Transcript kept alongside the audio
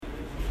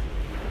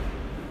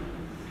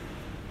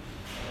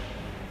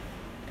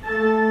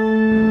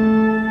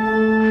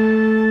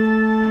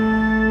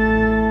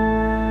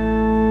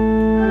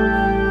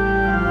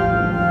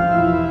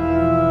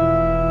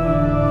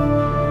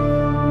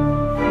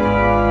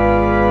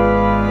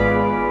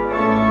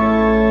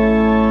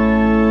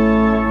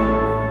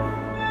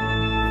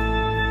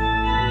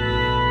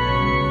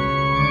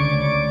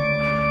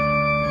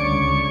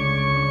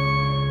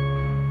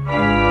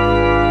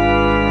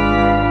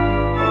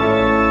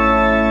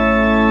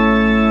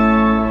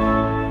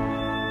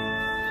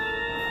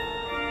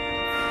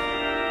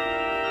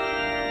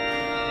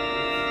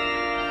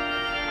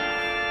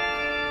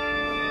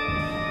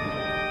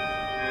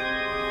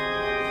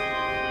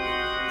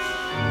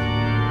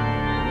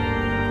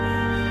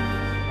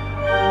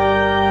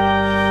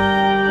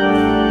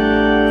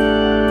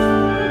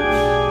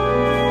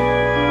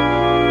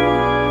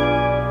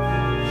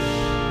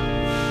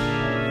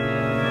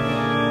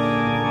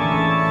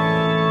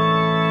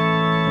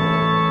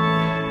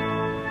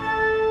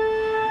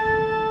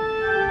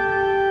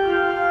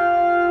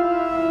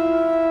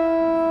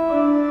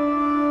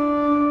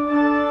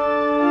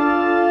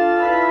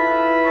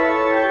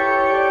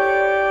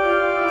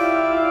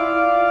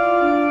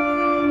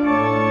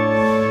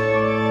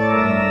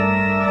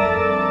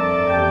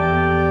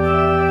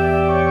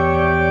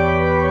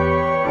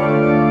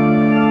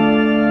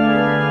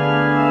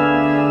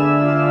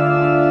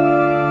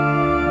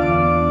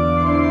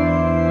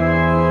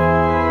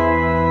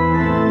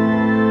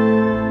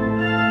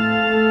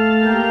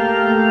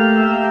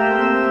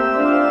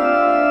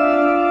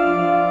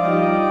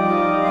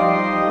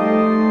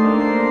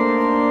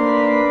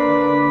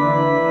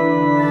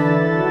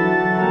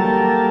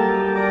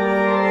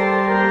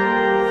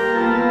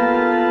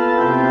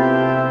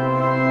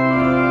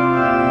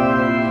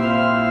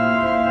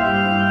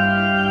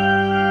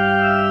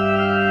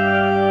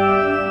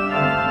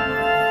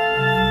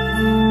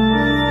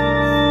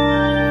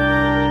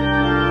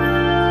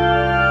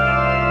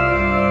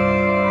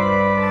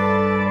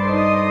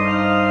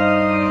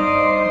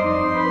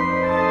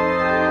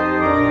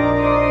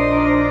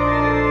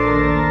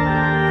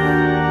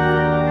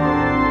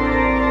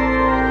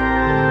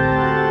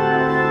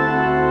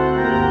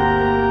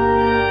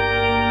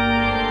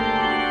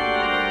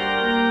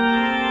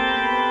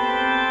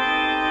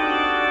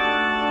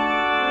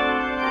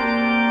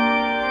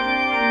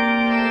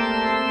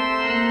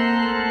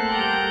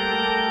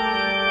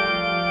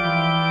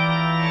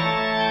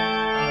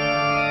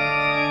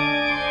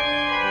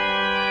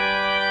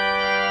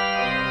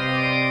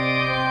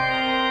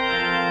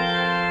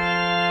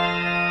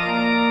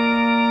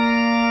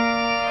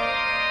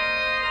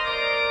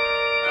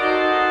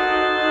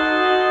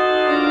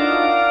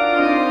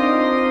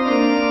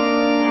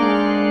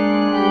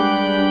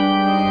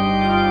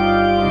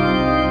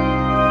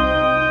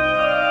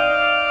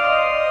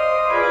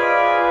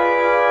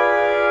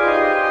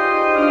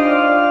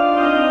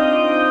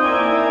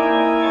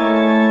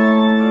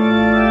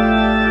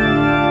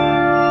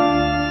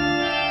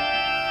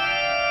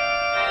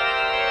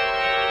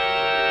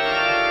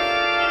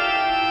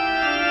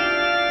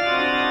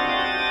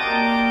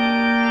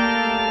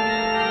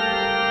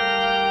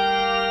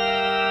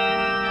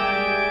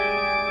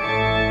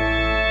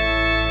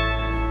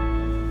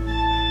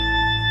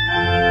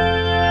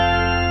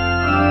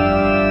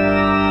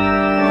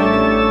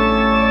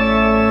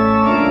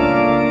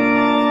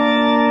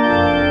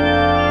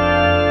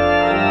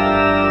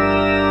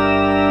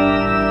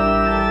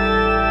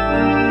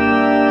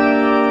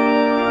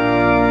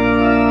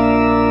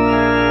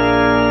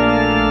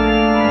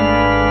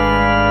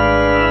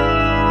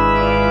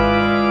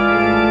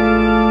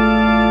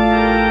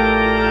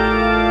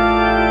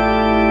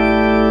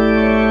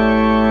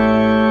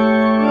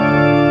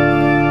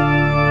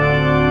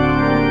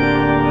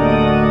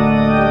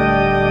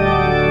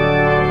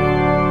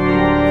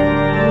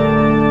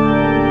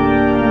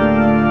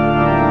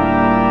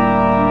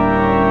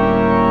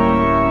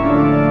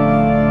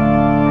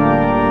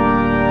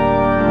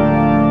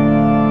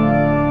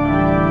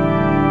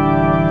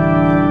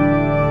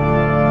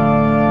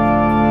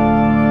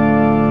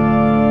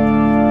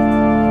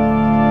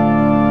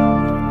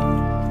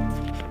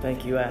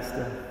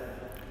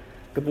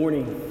Good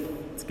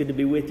morning. It's good to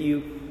be with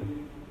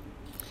you.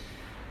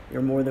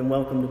 You're more than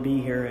welcome to be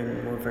here,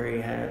 and we're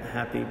very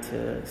happy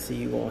to see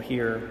you all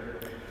here.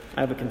 I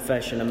have a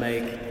confession to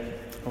make.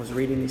 I was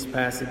reading these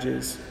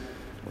passages,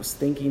 I was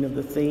thinking of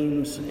the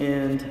themes,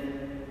 and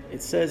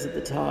it says at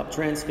the top,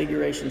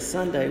 Transfiguration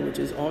Sunday, which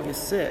is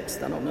August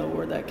 6th. I don't know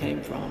where that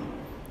came from,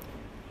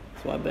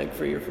 so I beg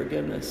for your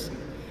forgiveness.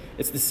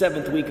 It's the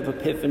 7th week of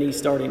Epiphany,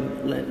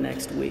 starting Lent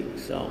next week,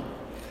 so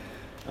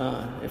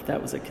if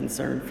that was a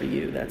concern for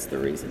you, that's the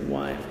reason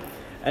why.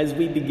 As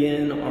we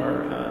begin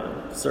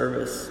our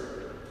service,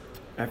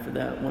 after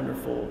that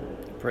wonderful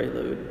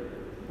prelude,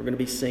 we're going to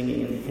be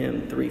singing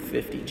hymn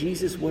 350,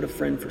 Jesus, What a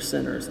Friend for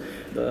Sinners,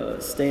 the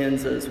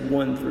stanzas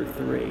 1 through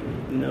 3,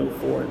 no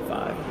 4 and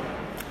 5.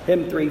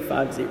 Hymn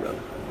 350.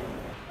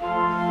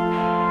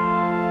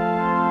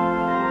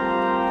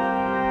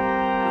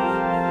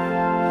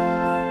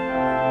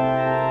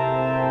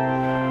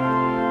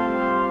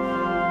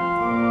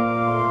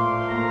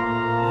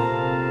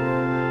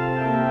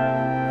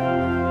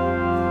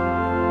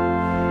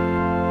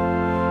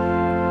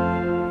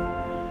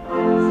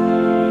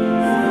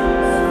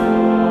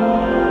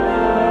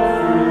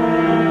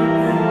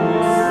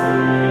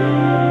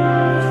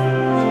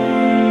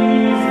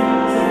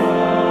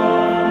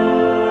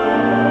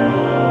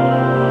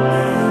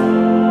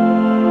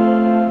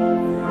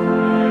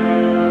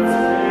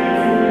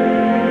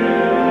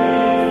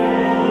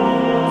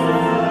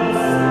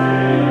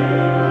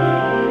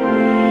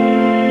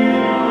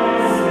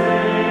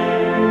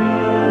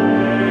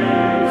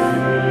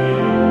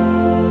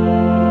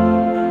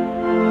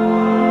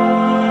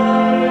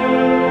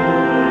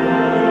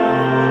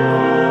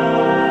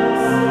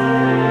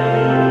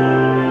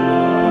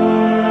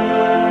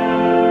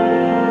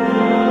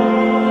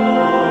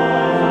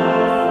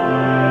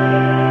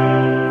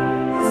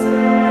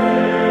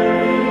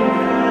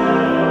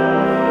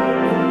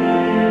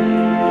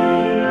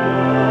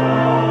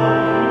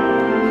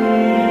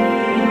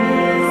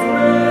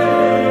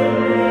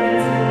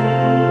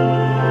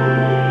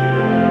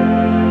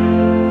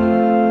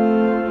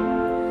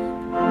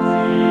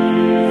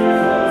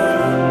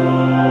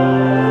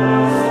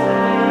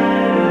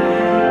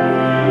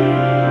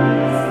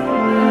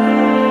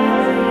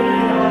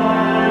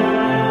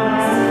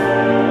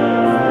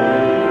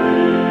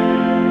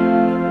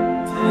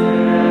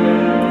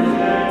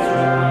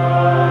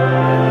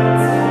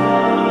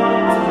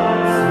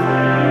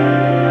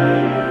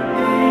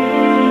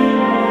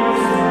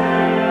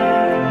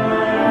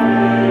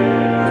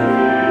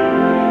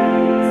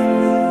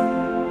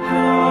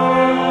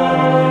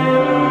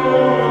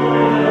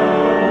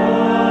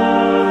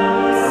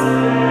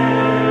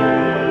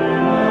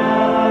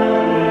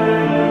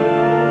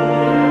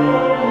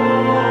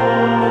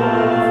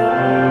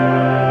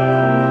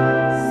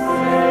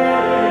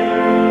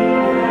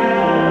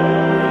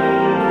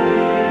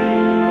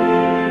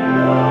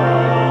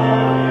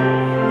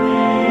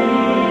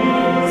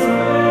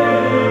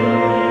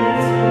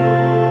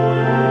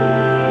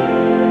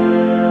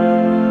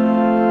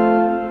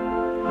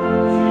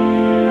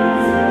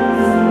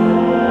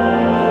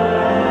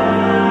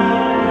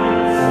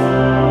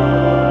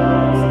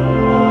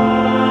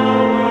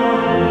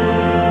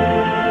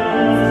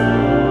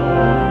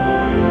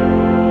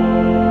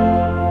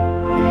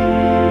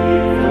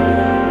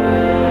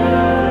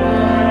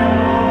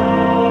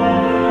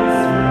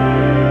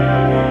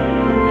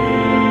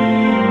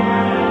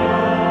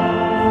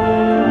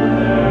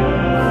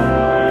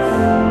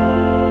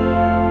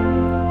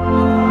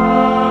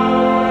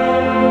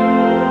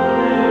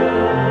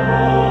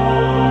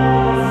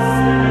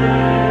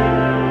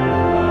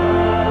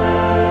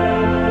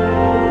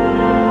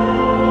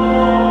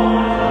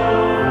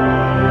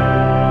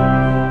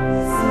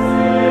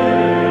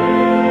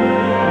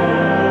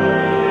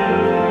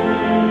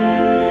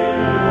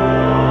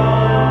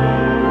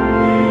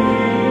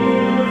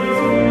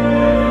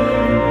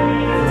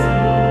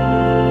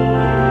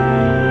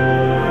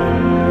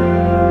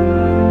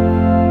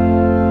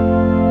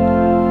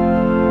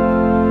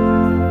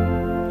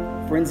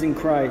 In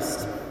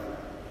Christ,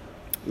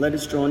 let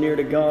us draw near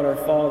to God our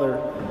Father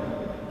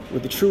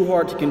with a true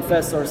heart to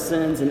confess our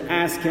sins and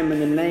ask Him in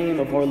the name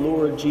of our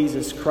Lord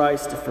Jesus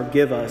Christ to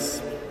forgive us.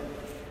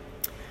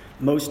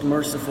 Most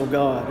merciful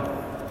God,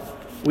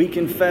 we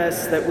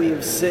confess that we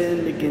have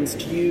sinned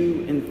against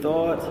you in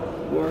thought,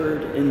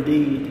 word, and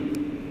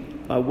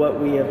deed, by what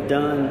we have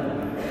done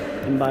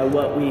and by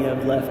what we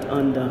have left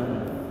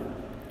undone.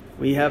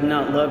 We have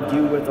not loved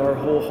you with our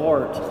whole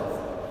heart.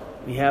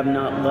 We have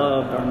not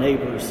loved our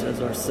neighbors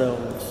as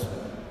ourselves.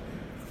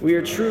 We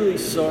are truly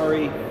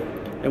sorry,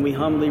 and we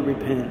humbly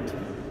repent.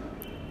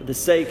 For the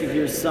sake of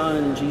your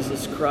Son,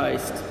 Jesus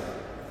Christ,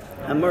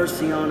 have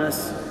mercy on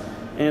us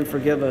and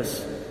forgive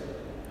us,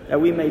 that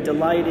we may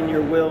delight in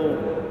your will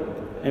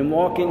and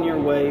walk in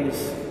your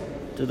ways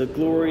to the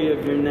glory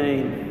of your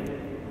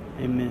name.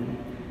 Amen.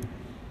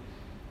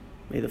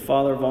 May the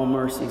Father of all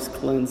mercies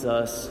cleanse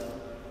us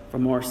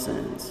from our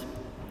sins,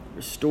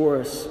 restore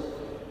us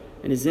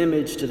in his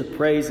image to the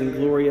praise and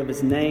glory of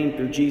his name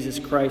through Jesus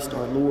Christ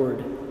our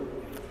Lord.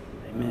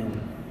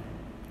 Amen.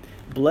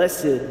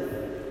 Blessed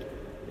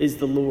is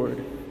the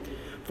Lord,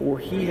 for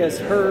he has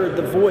heard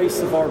the voice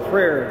of our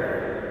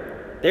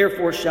prayer.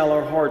 Therefore shall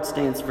our hearts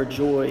dance for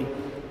joy,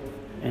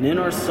 and in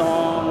our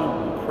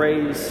song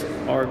praise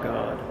our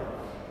God.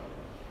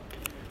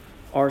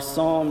 Our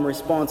psalm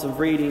responsive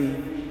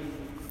reading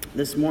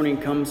this morning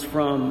comes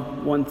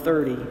from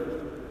 130,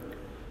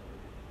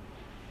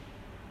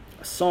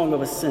 a song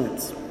of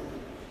ascents.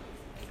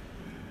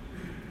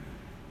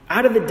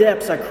 Out of the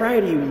depths I cry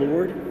to you,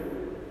 Lord.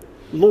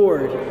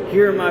 Lord,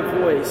 hear my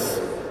voice.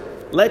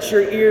 Let your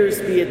ears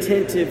be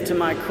attentive to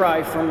my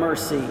cry for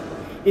mercy.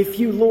 If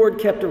you, Lord,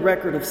 kept a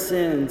record of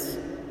sins,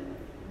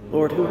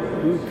 Lord,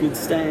 who could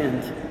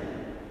stand?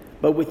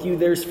 But with you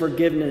there's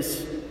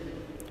forgiveness,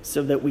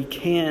 so that we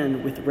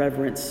can with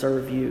reverence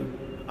serve you.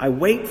 I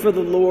wait for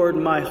the Lord,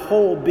 my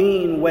whole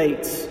being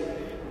waits,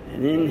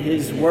 and in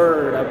his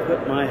word I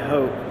put my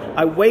hope.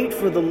 I wait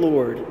for the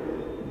Lord,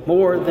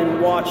 more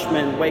than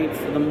watchmen wait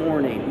for the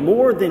morning.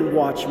 More than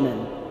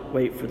watchmen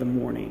wait for the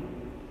morning.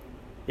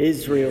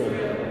 Israel,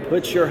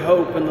 put your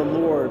hope in the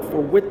Lord, for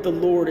with the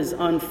Lord is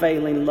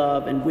unfailing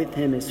love, and with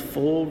him is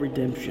full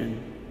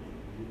redemption.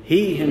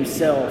 He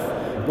himself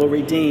will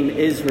redeem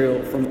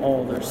Israel from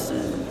all their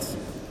sins.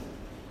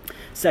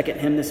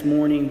 Second hymn this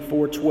morning,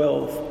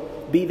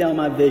 412, Be Thou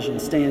My Vision,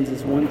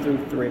 stanzas 1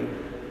 through 3,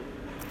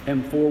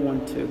 and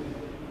 412.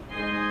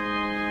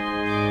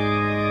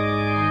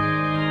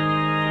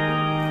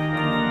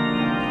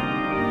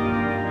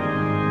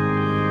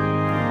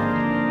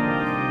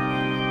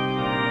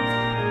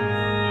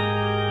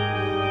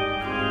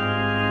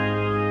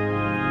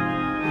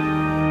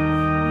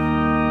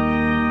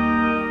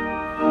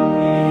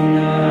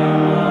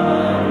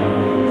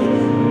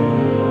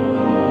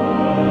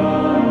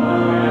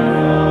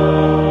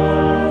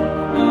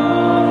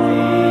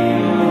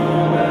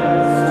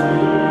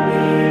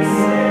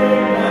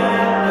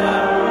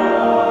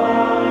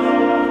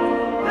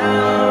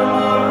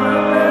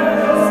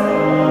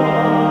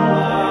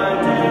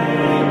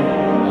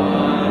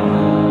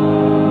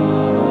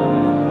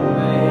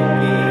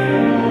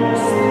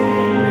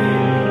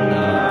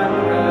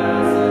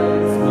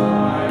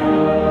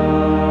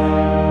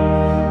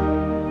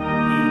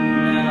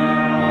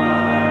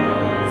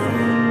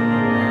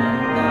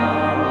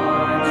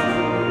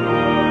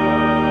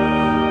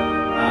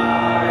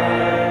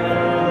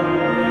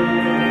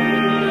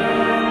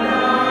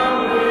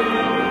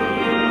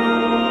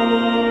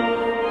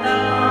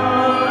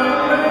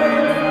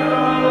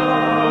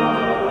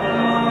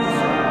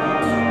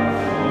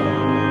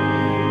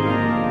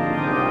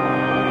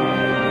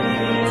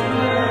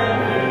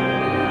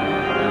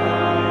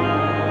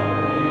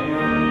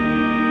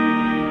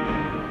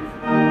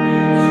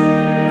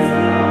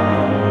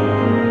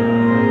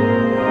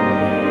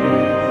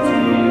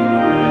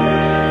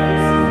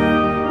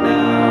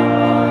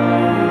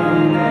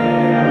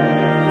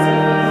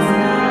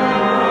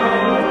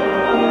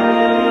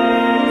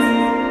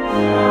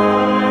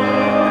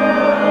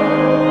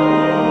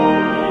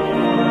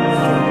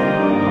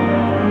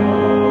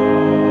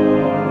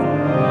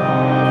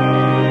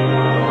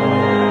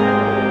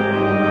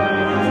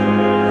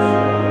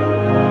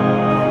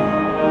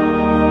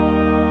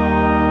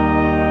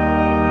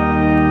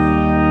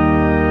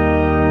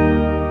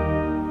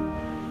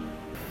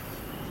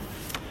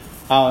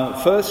 Our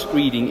first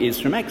reading is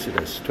from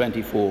Exodus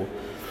 24.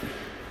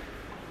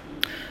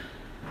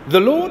 The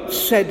Lord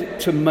said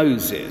to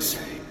Moses,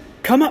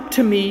 "Come up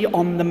to me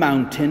on the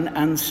mountain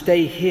and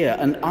stay here,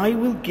 and I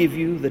will give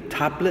you the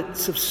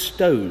tablets of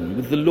stone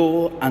with the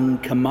law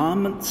and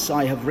commandments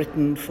I have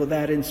written for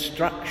their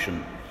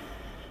instruction."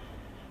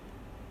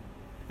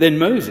 Then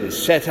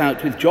Moses set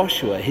out with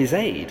Joshua his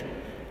aide,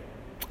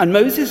 and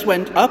Moses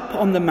went up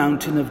on the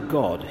mountain of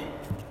God.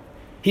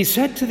 He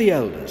said to the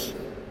elders,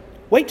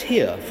 "Wait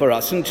here for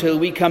us until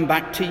we come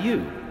back to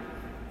you.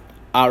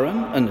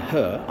 Aaron and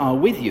Hur are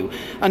with you,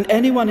 and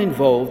anyone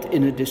involved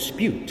in a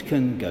dispute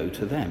can go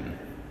to them."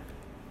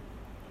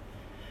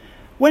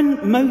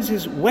 When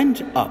Moses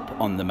went up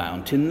on the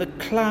mountain, the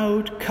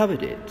cloud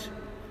covered it,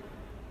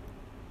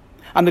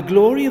 and the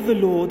glory of the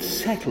Lord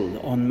settled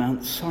on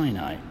Mount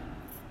Sinai.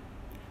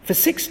 For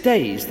 6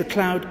 days the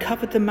cloud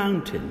covered the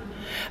mountain,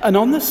 and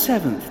on the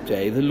 7th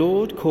day the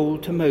Lord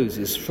called to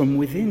Moses from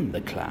within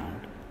the cloud.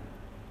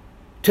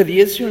 To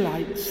the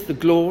Israelites, the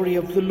glory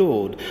of the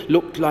Lord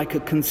looked like a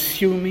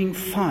consuming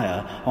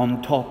fire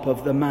on top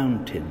of the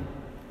mountain.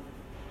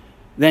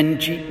 Then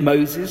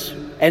Moses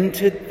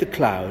entered the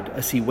cloud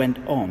as he went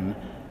on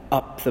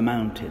up the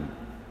mountain,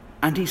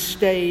 and he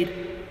stayed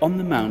on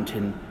the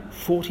mountain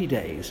 40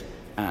 days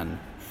and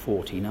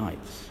 40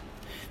 nights.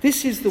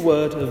 This is the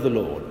word of the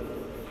Lord.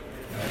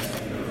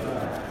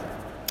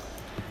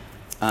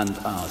 And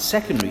our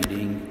second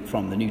reading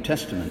from the New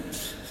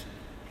Testament,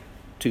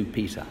 2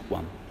 Peter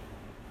 1.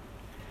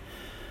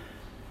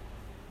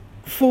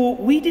 For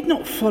we did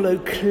not follow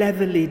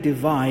cleverly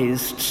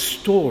devised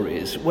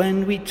stories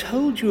when we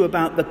told you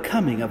about the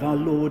coming of our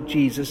Lord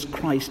Jesus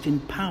Christ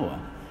in power,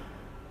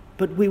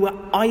 but we were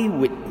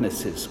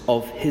eyewitnesses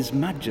of his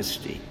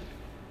majesty.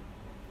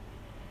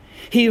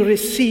 He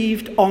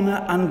received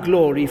honor and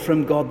glory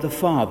from God the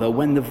Father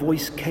when the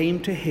voice came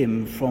to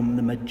him from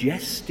the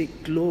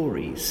majestic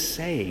glories,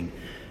 saying,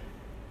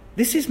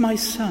 "This is my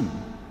Son,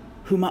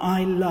 whom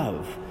I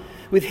love.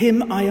 With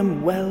him I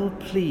am well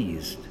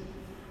pleased."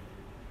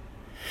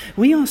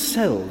 We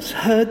ourselves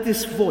heard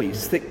this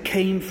voice that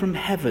came from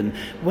heaven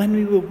when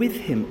we were with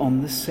him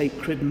on the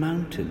sacred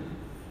mountain.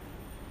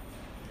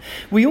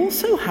 We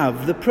also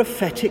have the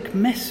prophetic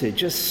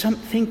message as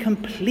something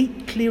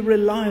completely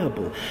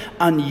reliable,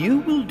 and you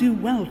will do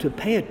well to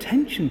pay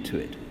attention to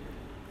it,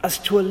 as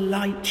to a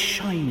light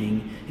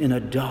shining in a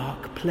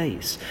dark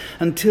place,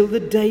 until the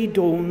day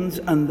dawns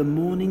and the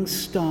morning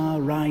star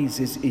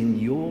rises in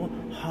your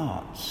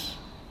hearts.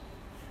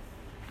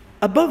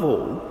 Above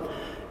all,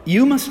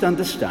 you must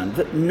understand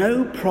that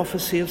no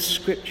prophecy of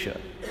Scripture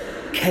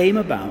came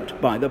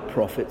about by the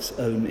prophet's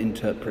own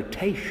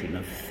interpretation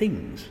of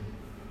things.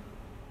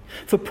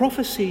 For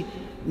prophecy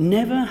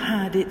never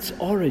had its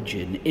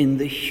origin in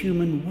the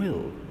human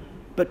will,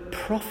 but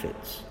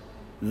prophets,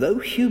 though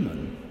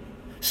human,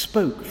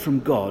 spoke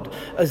from God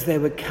as they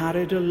were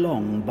carried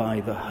along by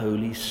the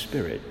Holy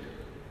Spirit.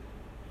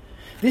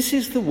 This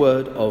is the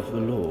word of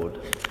the Lord.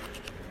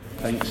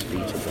 Thanks be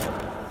to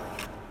God.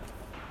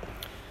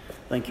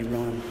 Thank you,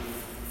 Ron.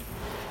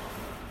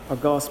 Our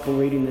gospel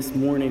reading this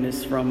morning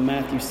is from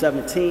Matthew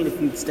 17.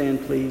 If you'd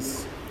stand,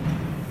 please.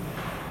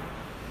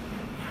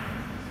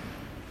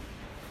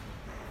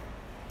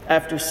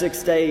 After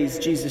 6 days,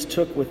 Jesus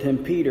took with him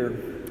Peter,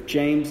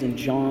 James, and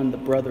John, the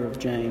brother of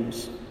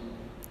James,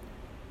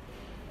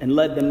 and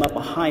led them up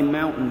a high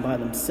mountain by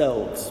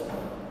themselves.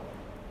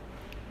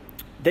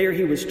 There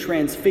he was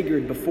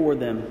transfigured before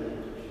them.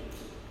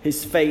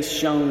 His face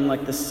shone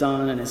like the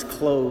sun, and his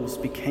clothes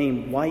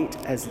became white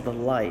as the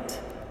light.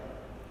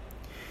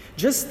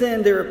 Just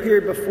then there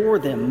appeared before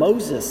them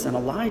Moses and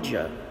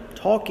Elijah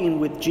talking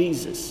with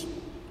Jesus.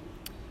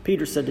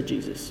 Peter said to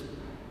Jesus,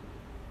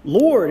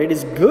 "Lord, it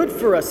is good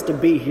for us to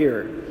be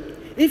here.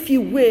 If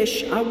you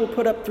wish, I will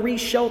put up 3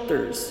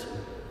 shelters,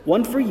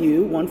 one for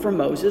you, one for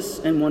Moses,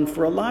 and one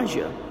for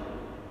Elijah."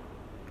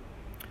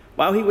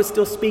 While he was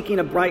still speaking,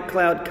 a bright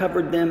cloud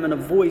covered them, and a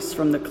voice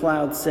from the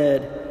cloud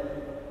said,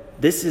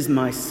 "This is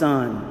my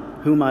Son,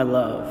 whom I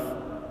love.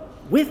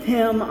 With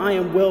him I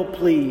am well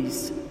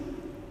pleased.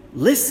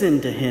 Listen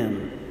to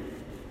him."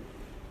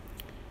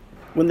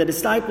 When the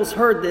disciples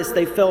heard this,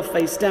 they fell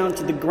face down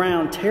to the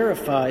ground,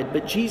 terrified,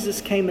 but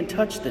Jesus came and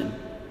touched them.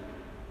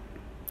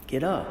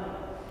 "Get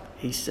up,"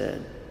 he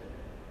said.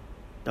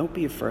 "Don't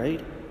be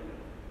afraid."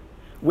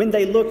 When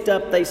they looked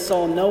up, they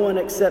saw no one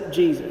except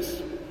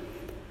Jesus.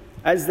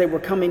 As they were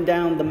coming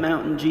down the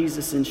mountain,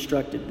 Jesus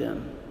instructed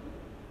them,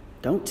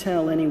 "Don't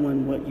tell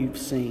anyone what you've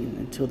seen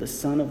until the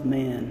Son of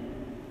Man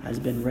has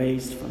been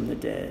raised from the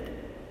dead."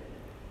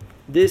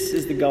 This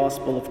is the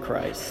gospel of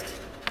Christ.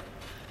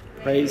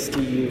 Praise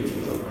to you,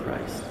 O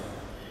Christ.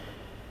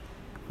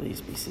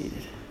 Please be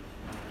seated.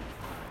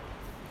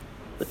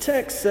 The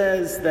text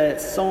says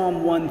that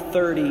Psalm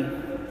 130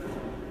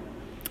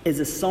 is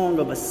a song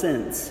of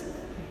ascents.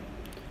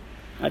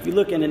 Now, if you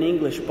look in an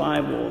English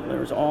Bible,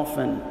 there's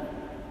often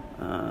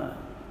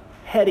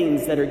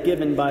headings that are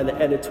given by the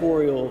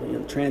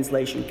editorial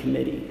translation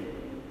committee.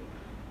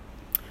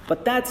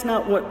 But that's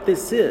not what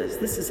this is.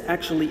 This is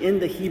actually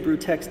in the Hebrew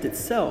text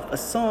itself, a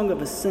song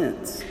of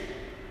ascents.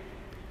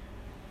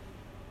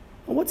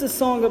 Well, what's a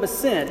song of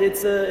ascent?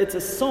 It's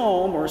a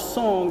psalm or a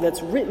song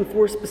that's written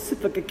for a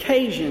specific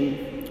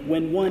occasion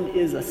when one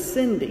is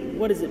ascending.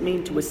 What does it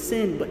mean to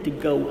ascend but to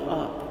go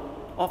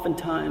up?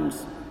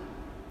 Oftentimes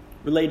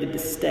related to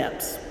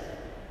steps.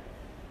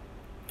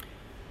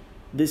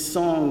 This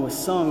song was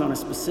sung on a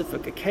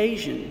specific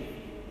occasion,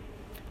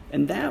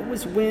 and that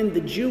was when the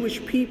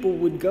Jewish people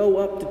would go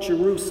up to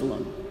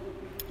Jerusalem,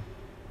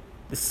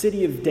 the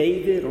city of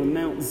David, or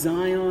Mount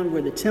Zion,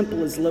 where the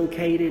temple is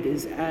located,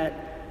 is at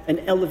an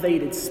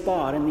elevated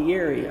spot in the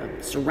area,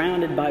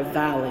 surrounded by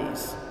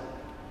valleys.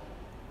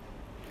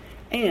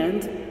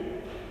 And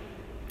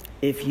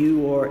if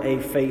you are a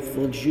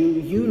faithful Jew,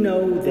 you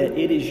know that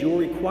it is your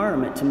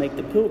requirement to make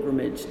the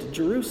pilgrimage to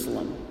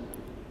Jerusalem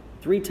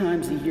 3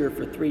 times a year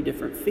for 3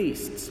 different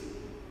feasts.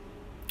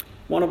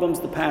 One of them is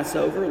the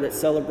Passover that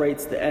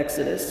celebrates the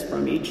Exodus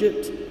from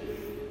Egypt.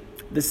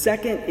 The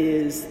second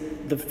is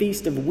the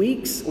Feast of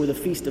Weeks, or the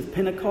Feast of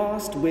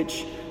Pentecost,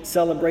 which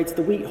celebrates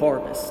the wheat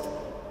harvest,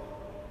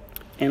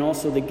 and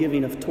also the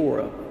giving of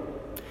Torah.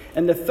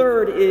 And the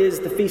third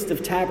is the Feast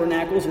of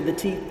Tabernacles, or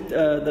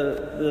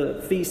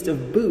the Feast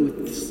of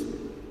Booths,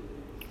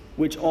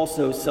 which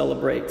also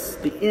celebrates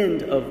the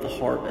end of the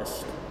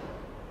harvest.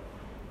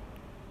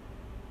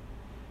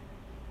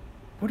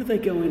 What are they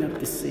going up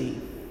to see,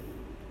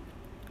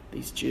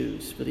 these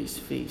Jews, for these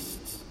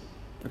feasts?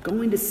 They're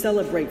going to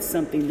celebrate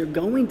something. They're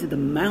going to the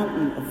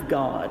mountain of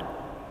God.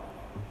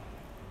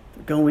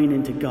 They're going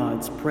into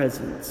God's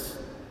presence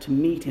to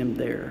meet him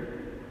there.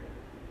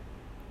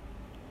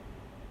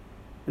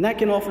 And that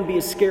can often be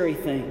a scary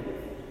thing,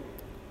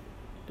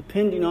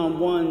 depending on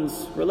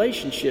one's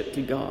relationship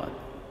to God.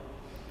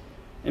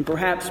 And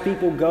perhaps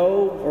people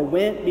go or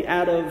went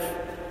out of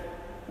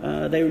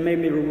They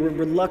maybe were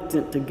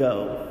reluctant to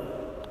go.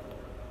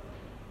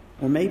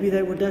 Or maybe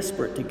they were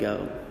desperate to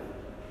go.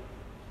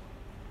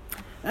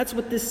 That's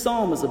what this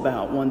psalm is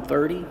about,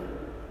 130.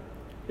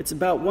 It's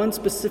about one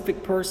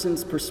specific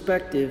person's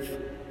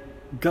perspective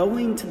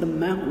going to the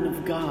mountain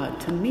of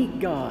God, to meet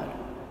God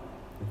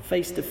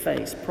face to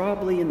face,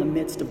 probably in the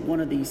midst of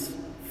one of these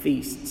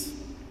feasts.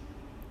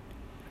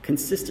 A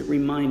consistent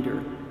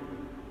reminder.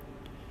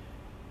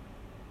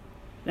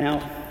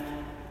 Now,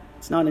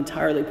 it's not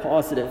entirely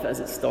positive as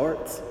it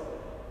starts.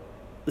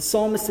 The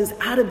psalmist says,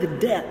 out of the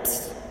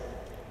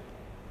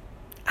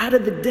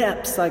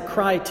depths I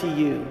cry to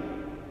you.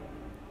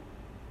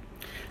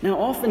 Now,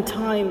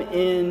 oftentimes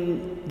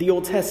in the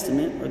Old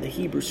Testament, or the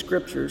Hebrew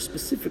Scriptures,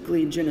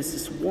 specifically in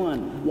Genesis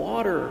 1,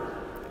 water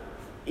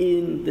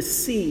in the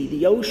sea,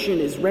 the ocean,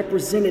 is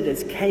represented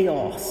as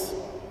chaos.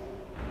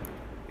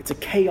 It's a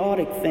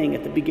chaotic thing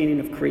at the beginning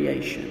of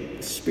creation.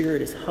 The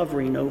Spirit is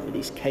hovering over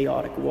these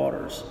chaotic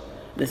waters.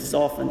 This is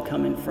often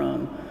coming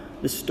from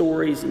the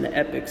stories and the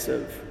epics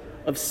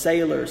of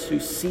sailors who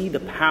see the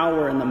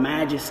power and the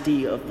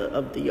majesty of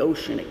the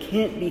ocean. It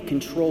can't be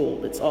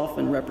controlled. It's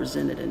often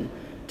represented in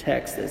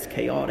text as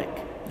chaotic,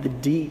 the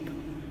deep.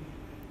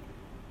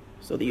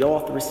 So the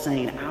author is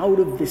saying, out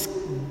of this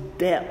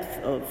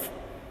depth of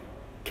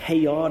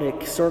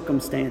chaotic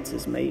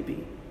circumstances,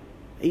 maybe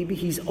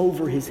he's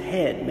over his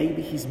head,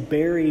 maybe he's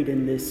buried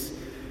in this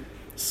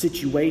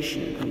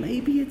situation, or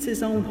maybe it's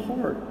his own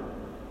heart,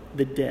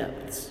 the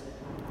depths.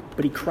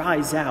 But he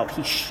cries out,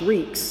 he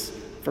shrieks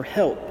for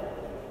help.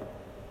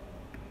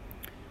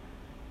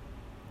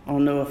 I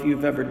don't know if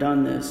you've ever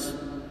done this,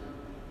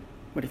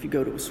 but if you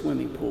go to a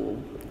swimming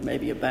pool,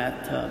 maybe a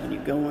bathtub, and you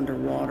go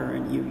underwater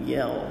and you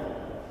yell,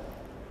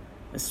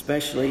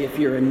 especially if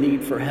you're in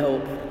need for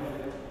help,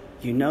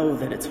 you know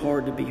that it's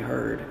hard to be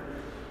heard.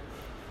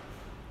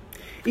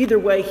 Either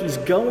way, he's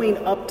going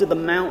up to the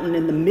mountain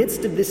in the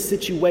midst of this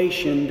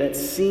situation that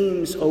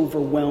seems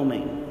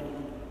overwhelming.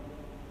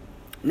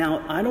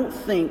 Now, I don't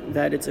think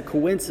that it's a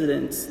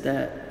coincidence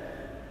that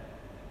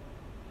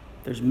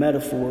there's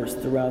metaphors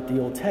throughout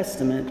the Old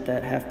Testament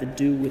that have to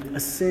do with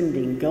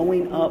ascending,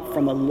 going up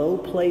from a low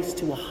place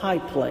to a high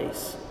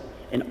place.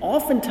 And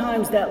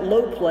oftentimes that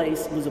low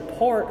place was a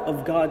part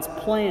of God's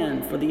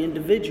plan for the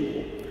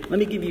individual. Let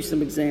me give you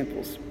some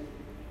examples.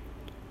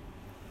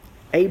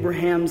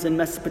 Abraham's in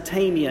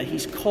Mesopotamia.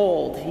 He's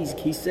called.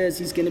 He says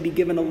he's going to be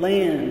given a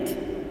land,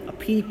 a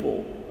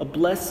people, a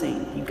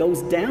blessing. He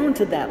goes down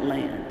to that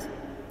land.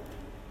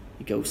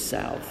 He goes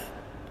south.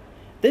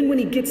 Then when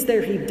he gets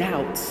there, he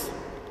doubts.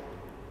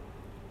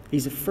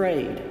 He's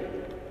afraid.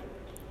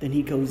 Then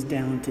he goes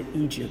down to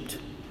Egypt.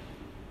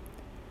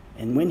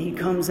 And when he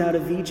comes out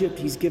of Egypt,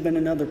 he's given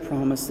another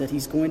promise that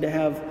he's going to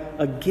have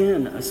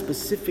again a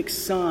specific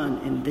son.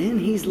 And then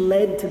he's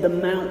led to the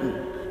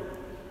mountain.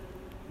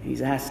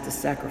 He's asked to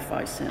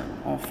sacrifice him,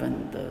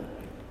 often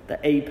the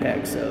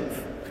apex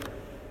of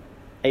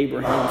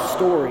Abraham's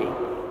story.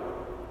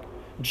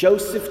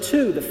 Joseph,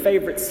 too, the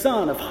favorite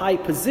son of high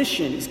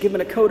position, is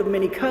given a coat of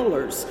many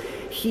colors.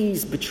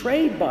 He's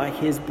betrayed by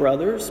his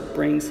brothers,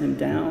 brings him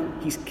down.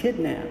 He's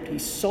kidnapped,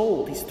 he's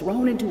sold, he's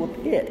thrown into a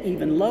pit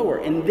even lower.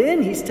 And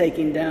then he's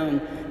taken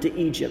down to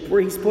Egypt,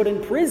 where he's put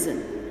in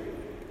prison.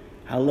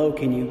 How low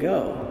can you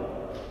go?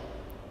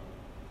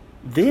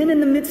 Then in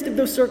the midst of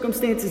those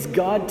circumstances,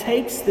 God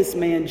takes this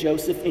man,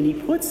 Joseph, and he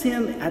puts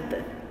him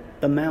at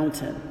the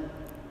mountain.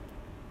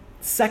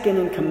 Second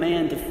in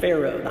command to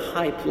Pharaoh, the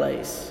high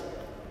place.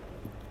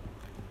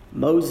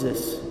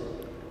 Moses,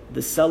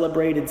 the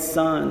celebrated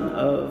son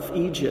of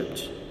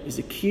Egypt, is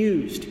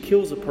accused,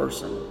 kills a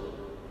person,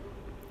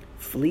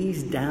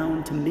 flees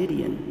down to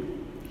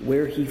Midian,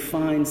 where he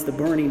finds the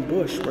burning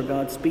bush where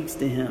God speaks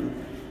to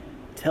him,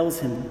 tells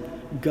him,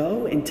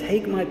 go and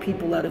take my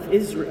people out of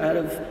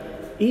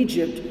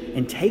Egypt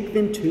and take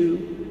them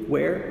to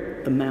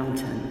where? The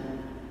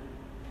mountain.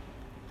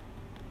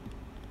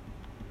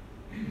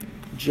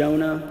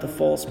 Jonah, the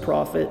false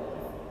prophet,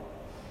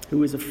 who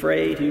was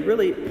afraid,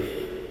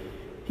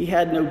 he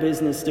had no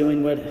business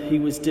doing what he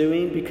was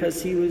doing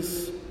because he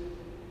was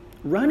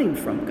running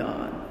from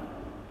God.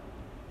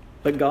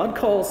 But God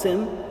calls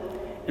him,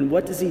 and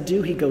what does he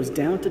do? He goes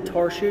down to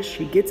Tarshish,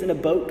 he gets in a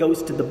boat,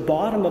 goes to the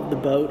bottom of the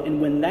boat,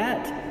 and when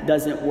that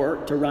doesn't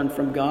work to run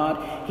from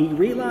God, he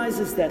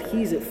realizes that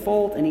he's at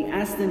fault, and he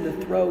asks them to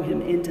throw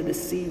him into the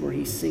sea where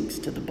he sinks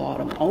to the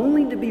bottom,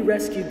 only to be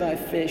rescued by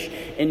fish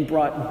and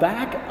brought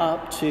back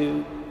up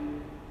to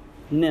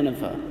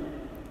Nineveh.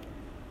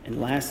 And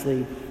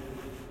lastly,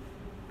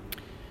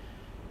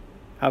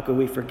 how could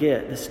we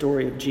forget the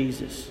story of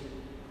Jesus?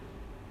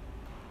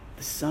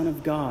 The Son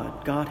of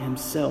God, God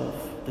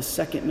himself, the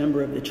second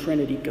member of the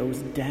Trinity, goes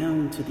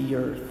down to the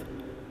earth,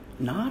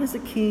 not as a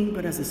king,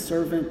 but as a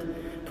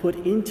servant, put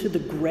into the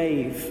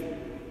grave,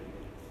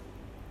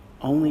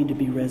 only to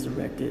be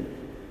resurrected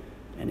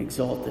and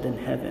exalted in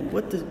heaven.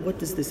 What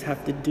does this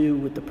have to do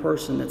with the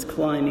person that's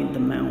climbing the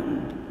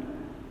mountain?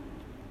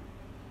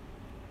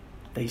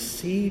 They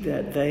see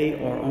that they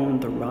are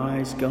on the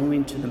rise,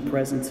 going to the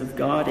presence of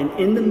God. And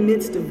in the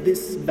midst of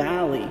this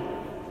valley,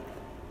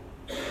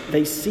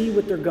 They see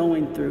what they're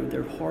going through,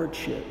 their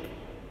hardship,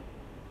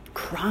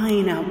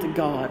 crying out to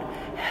God,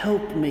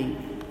 help me.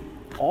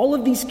 All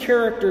of these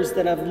characters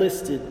that I've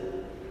listed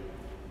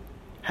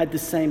had the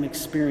same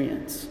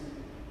experience.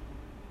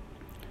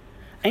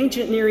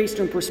 Ancient Near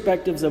Eastern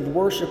perspectives of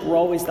worship were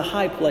always the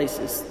high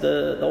places.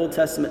 The Old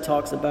Testament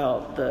talks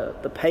about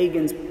the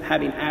pagans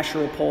having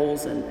Asherah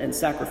poles and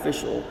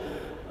sacrificial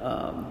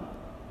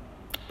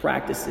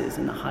practices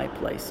in the high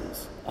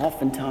places.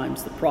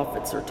 Oftentimes the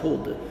prophets are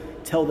told to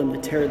tell them to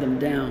tear them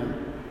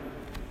down.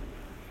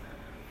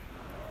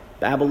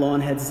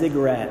 Babylon had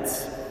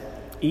ziggurats.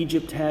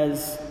 Egypt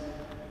has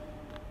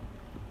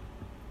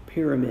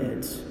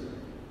pyramids.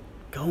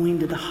 Going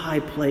to the high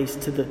place,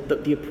 to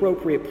the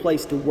appropriate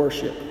place to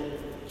worship.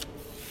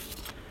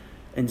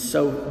 And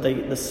so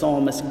the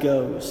psalmist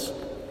goes.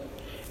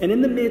 And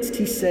in the midst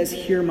he says,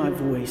 hear my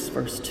voice,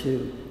 verse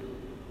 2.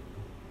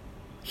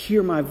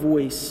 Hear my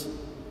voice.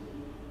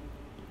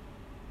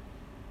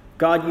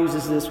 God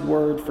uses this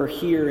word for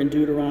hear in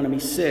Deuteronomy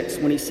 6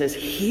 when he says,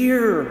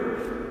 hear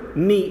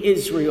me,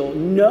 Israel.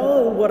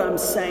 Know what I'm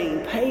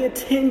saying. Pay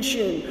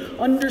attention.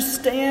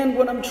 Understand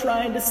what I'm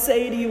trying to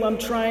say to you. I'm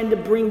trying to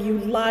bring you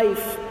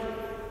life.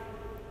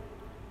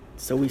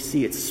 So we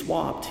see it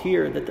swapped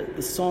here that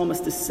the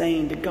psalmist is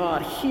saying to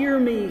God, hear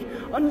me.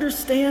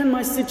 Understand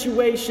my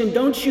situation.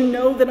 Don't you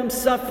know that I'm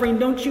suffering?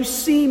 Don't you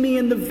see me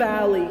in the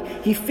valley?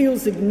 He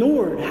feels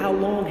ignored. How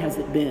long has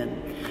it been?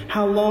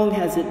 How long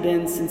has it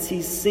been since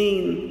he's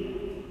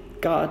seen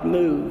God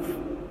move?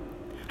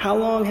 How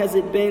long has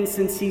it been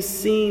since he's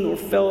seen or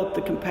felt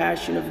the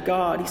compassion of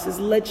God? He says,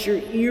 let your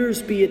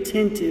ears be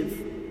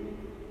attentive.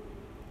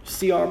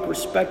 See, our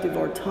perspective,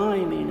 our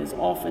timing is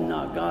often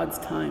not God's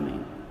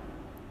timing.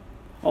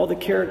 All the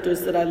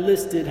characters that I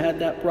listed had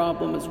that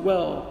problem as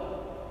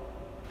well.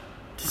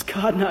 Does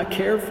God not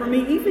care for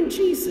me? Even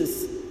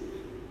Jesus.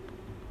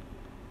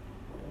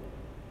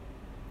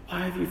 Why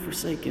have you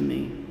forsaken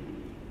me?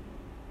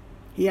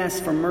 He asks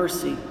for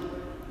mercy.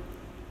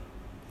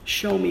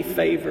 Show me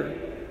favor.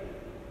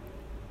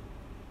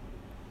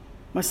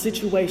 My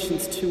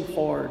situation's too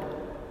hard.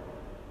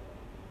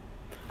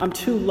 I'm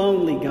too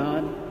lonely,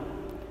 God.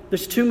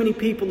 There's too many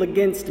people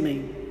against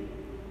me.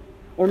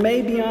 Or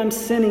maybe I'm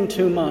sinning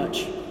too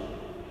much.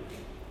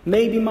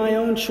 Maybe my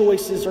own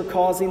choices are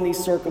causing these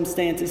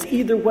circumstances.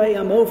 Either way,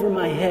 I'm over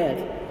my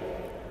head.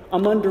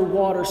 I'm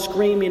underwater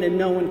screaming and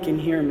no one can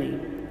hear me.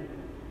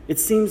 It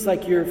seems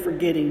like you're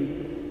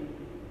forgetting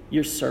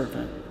your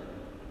servant.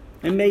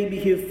 And maybe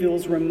he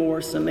feels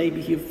remorse, and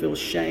maybe he feels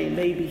shame,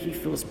 maybe he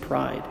feels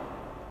pride.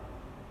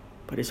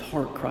 But his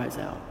heart cries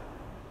out.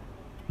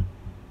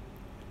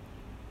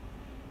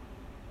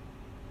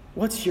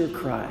 What's your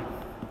cry?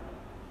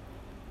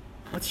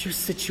 What's your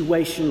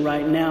situation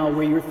right now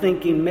where you're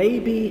thinking,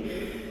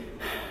 maybe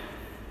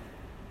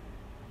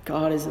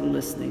God isn't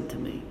listening to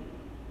me?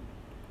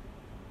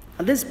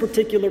 And this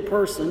particular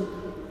person,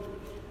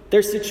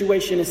 their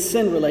situation is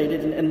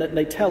sin-related, and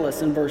they tell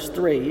us in verse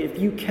 3, if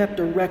you kept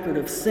a record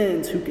of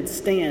sins, who could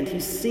stand?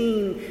 He's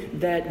seeing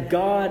that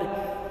God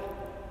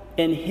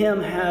and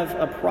him have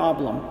a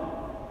problem,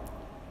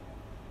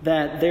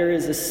 that there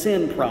is a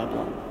sin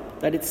problem,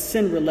 that it's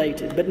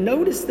sin-related. But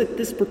notice that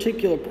this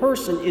particular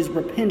person is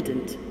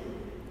repentant.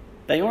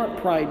 They aren't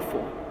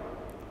prideful.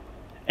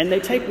 And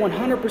they take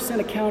 100%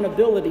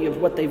 accountability of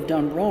what they've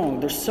done wrong,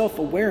 their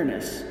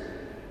self-awareness.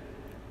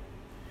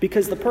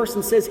 Because the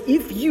person says,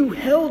 if you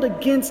held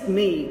against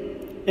me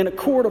in a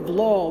court of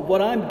law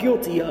what I'm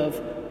guilty of,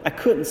 I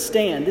couldn't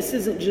stand. This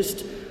isn't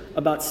just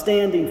about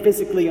standing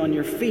physically on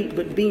your feet,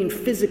 but being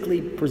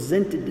physically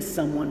presented to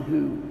someone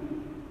who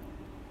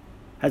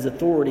has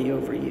authority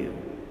over you.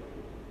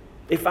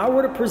 If I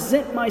were to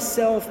present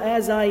myself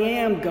as I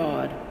am,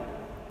 God,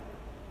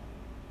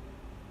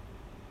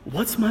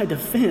 what's my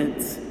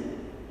defense?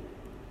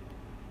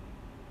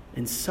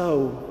 And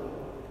so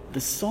the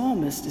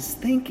psalmist is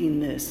thinking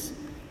this.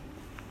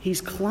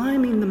 He's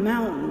climbing the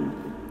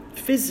mountain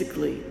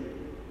physically,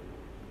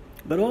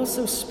 but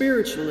also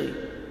spiritually.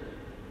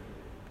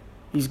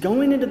 He's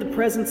going into the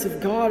presence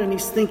of God and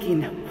he's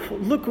thinking,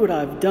 look what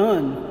I've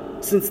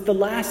done since the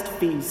last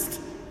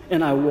feast.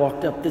 And I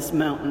walked up this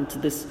mountain to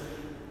this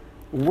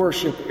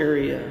worship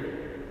area.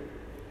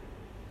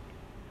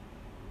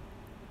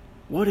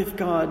 What if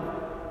God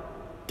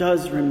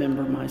does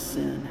remember my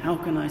sin? How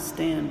can I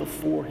stand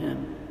before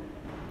him?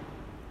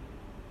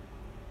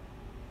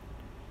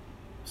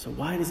 So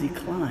why does he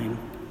climb,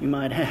 you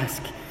might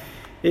ask?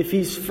 If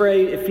he's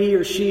afraid, if he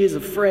or she is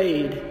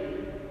afraid,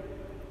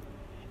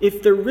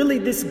 if they're really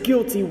this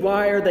guilty,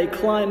 why are they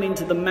climbing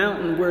to the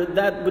mountain where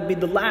that would be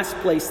the last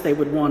place they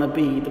would want to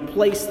be? The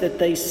place that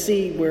they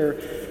see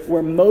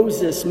where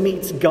Moses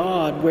meets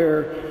God,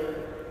 where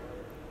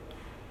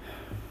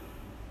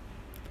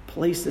the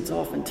place that's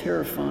often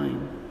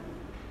terrifying.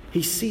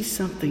 He sees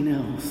something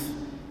else.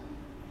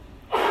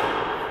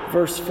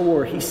 Verse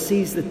 4, he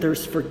sees that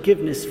there's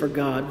forgiveness for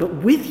God. But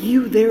with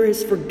you there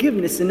is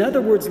forgiveness. In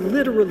other words,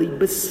 literally,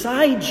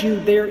 beside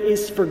you there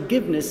is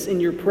forgiveness in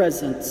your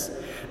presence,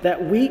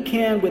 that we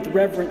can with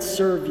reverence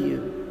serve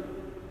you.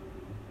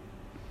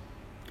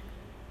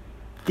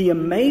 The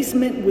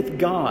amazement with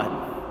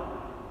God.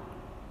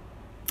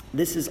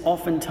 This is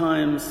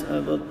oftentimes,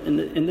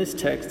 in this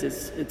text,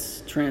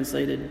 it's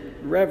translated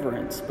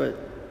reverence,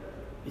 but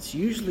it's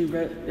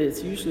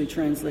usually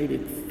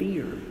translated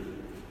fear.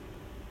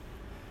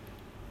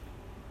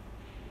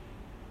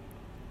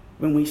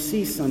 When we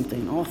see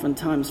something,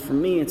 oftentimes for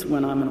me, it's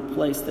when I'm in a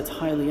place that's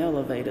highly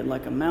elevated,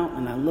 like a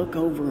mountain. I look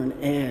over an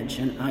edge,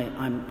 and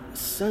I'm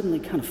suddenly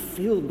kind of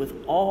filled with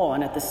awe,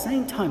 and at the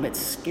same time, it's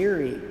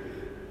scary.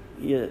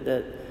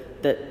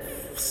 That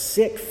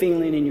sick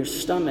feeling in your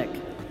stomach.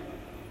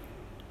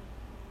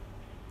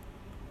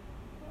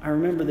 I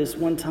remember this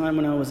one time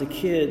when I was a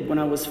kid, when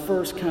I was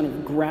first kind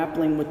of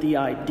grappling with the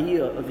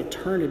idea of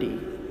eternity.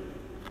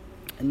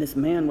 And this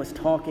man was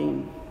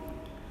talking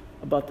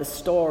about the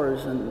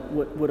stars and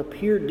what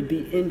appeared to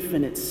be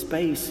infinite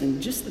space.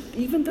 And just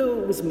even though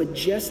it was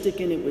majestic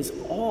and it was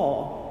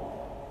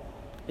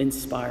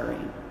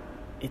awe-inspiring,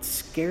 it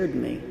scared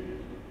me.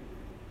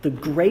 The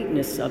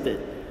greatness of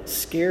it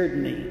scared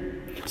me.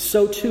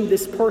 So too,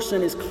 this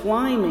person is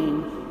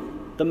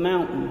climbing the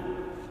mountain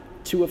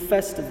to a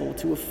festival,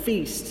 to a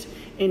feast,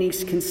 and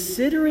he's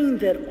considering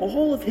that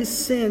all of his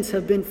sins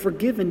have been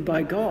forgiven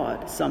by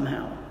God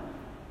somehow.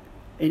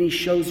 And he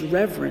shows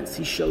reverence,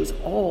 he shows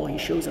awe, he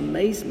shows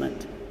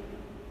amazement.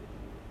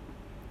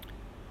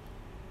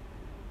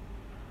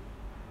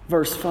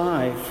 Verse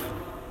 5,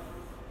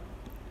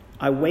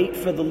 I wait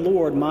for the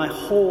Lord, my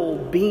whole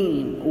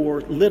being,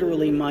 or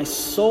literally my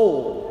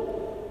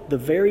soul, the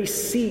very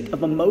seat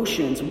of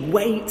emotions,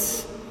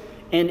 waits,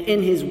 and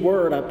in his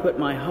word I put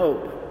my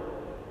hope.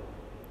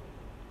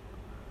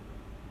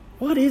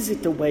 What is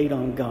it to wait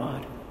on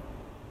God?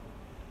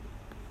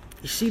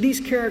 You see, these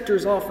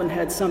characters often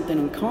had something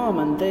in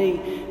common.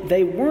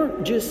 They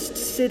weren't just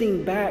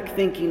sitting back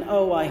thinking,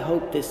 oh, I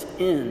hope this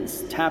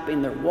ends,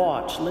 tapping their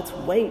watch. Let's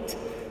wait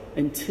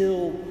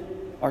until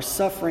our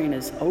suffering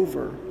is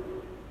over.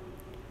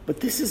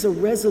 But this is a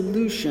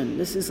resolution.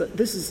 This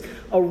is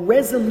a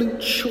resolute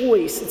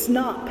choice. It's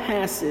not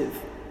passive.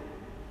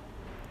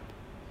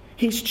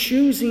 He's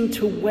choosing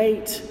to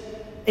wait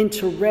and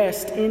to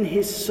rest in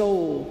his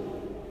soul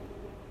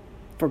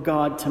for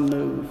God to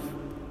move.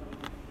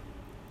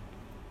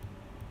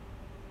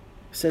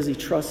 It says he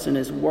trusts in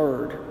his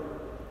word.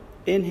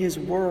 In his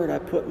word I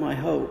put my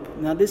hope.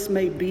 Now this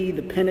may be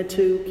the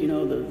Pentateuch,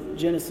 the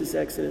Genesis,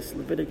 Exodus,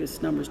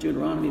 Leviticus, Numbers,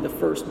 Deuteronomy, the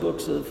first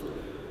books of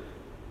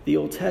the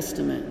Old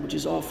Testament, which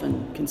is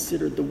often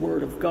considered the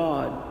word of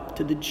God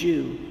to the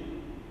Jew.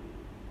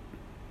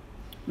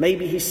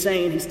 Maybe he's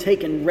saying he's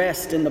taken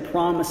rest in the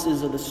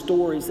promises of the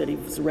stories that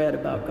he's read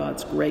about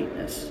God's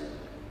greatness.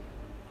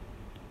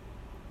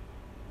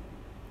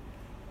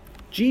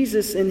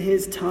 Jesus in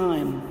his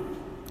time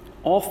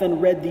often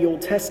read the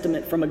Old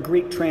Testament from a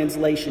Greek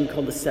translation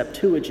called the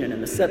Septuagint.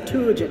 And the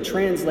Septuagint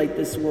translate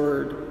this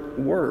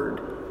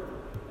word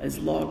as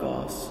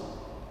logos.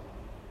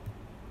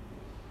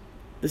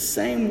 The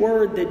same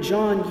word that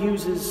John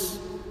uses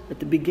at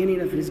the beginning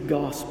of his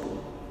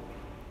gospel.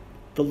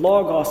 The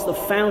logos, the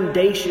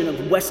foundation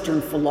of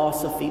Western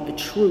philosophy, the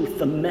truth,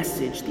 the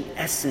message, the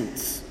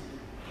essence.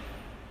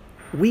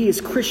 We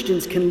as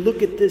Christians can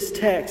look at this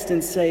text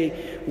and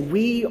say,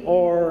 we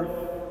are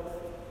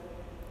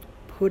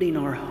putting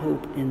our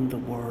hope in the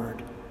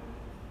Word.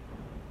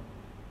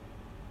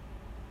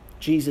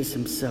 Jesus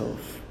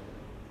himself.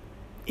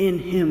 In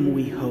him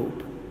we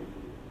hope.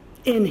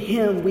 In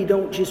him we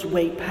don't just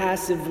wait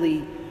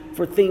passively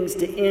for things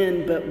to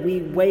end, but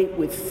we wait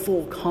with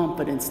full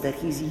confidence that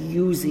he's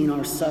using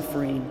our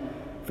suffering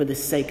for the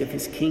sake of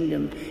his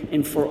kingdom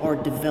and for our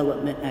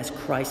development as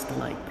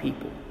Christ-like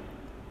people.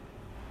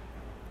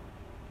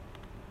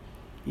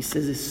 He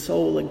says his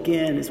soul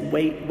again is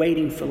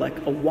waiting for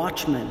like a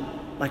watchman,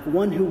 like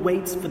one who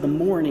waits for the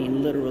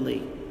morning,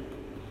 literally.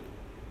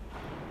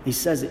 He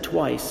says it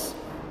twice.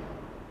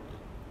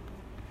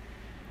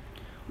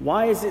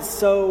 Why is it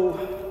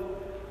so,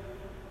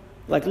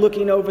 like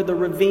looking over the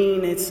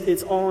ravine,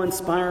 it's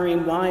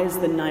awe-inspiring? Why is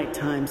the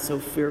nighttime so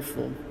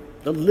fearful?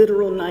 The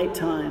literal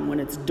nighttime, when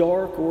it's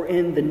dark, or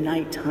in the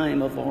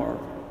nighttime of our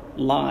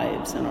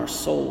lives and our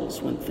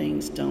souls, when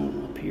things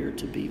don't appear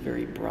to be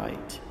very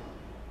bright.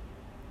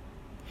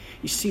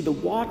 You see, the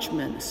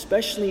watchmen,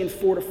 especially in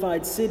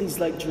fortified cities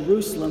like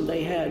Jerusalem,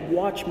 they had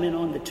watchmen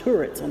on the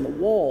turrets, on the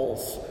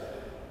walls,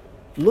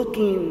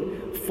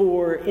 looking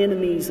for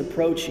enemies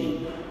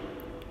approaching.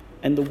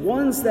 And the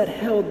ones that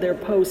held their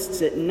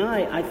posts at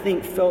night, I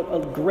think, felt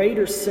a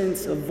greater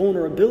sense of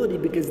vulnerability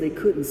because they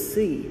couldn't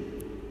see.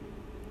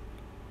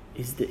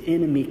 Is the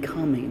enemy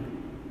coming?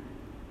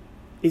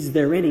 Is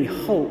there any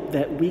hope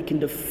that we can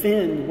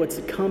defend what's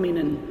coming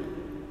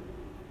in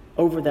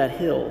over that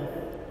hill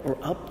or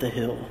up the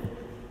hill?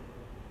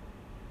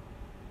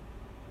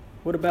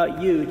 What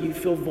about you? Do you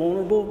feel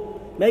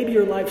vulnerable? Maybe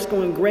your life's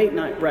going great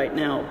right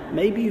now.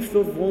 Maybe you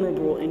feel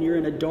vulnerable and you're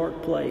in a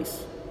dark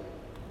place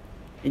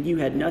and you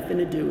had nothing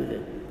to do with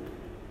it.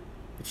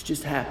 It's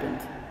just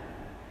happened.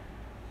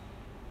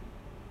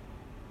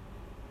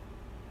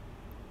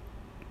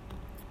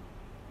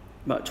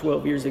 About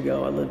 12 years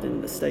ago, I lived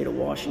in the state of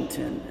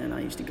Washington, and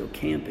I used to go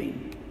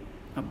camping.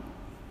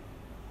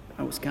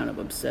 I was kind of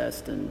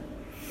obsessed and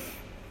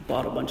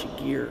bought a bunch of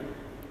gear.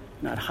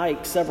 And I'd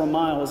hike several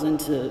miles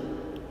into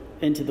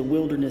the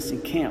wilderness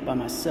and camp by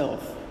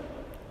myself.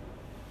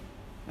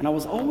 And I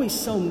was always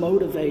so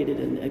motivated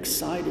and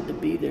excited to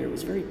be there. It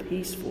was very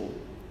peaceful.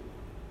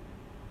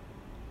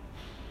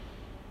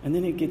 And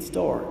then it gets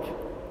dark,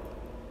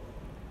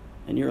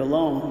 and you're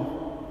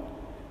alone.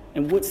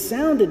 And what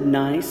sounded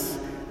nice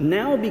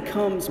now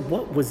becomes,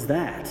 what was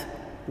that?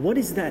 What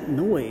is that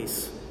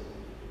noise?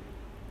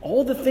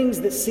 All the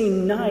things that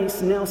seem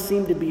nice now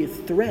seem to be a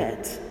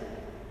threat.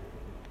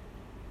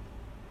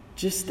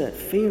 Just that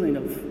feeling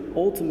of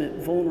ultimate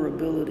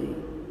vulnerability.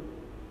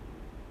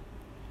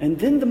 And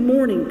then the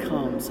morning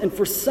comes, and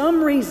for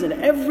some reason,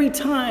 every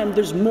time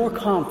there's more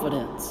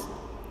confidence.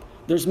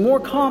 There's more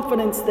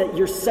confidence that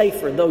you're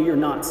safer, though you're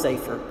not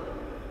safer.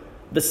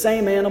 The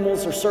same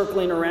animals are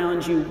circling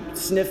around you,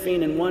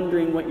 sniffing and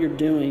wondering what you're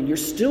doing. You're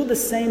still the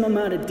same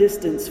amount of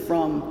distance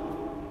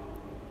from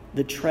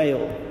the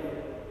trail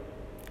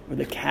or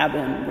the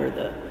cabin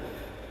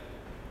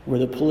where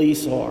the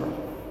police are,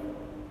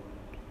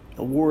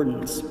 the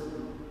wardens.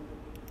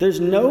 There's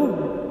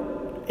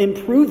no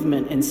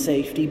improvement in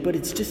safety, but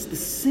it's just the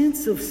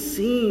sense of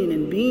seeing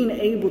and being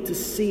able to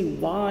see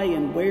why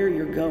and where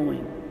you're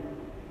going.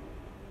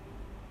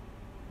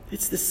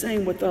 It's the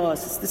same with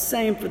us. It's the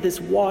same for this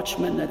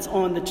watchman that's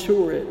on the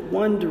turret,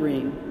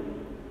 wondering,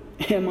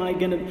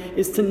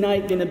 is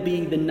tonight going to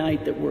be the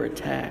night that we're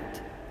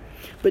attacked?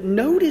 But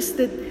notice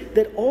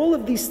that all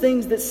of these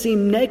things that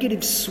seem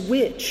negative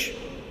switch.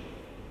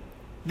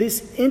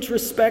 This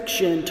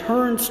introspection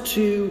turns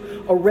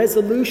to a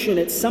resolution.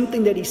 It's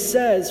something that he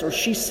says, or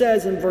she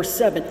says in verse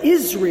 7.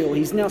 Israel,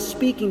 he's now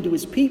speaking to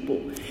his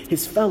people,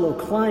 his fellow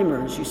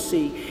climbers, you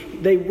see.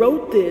 They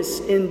wrote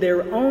this in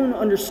their own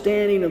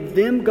understanding of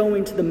them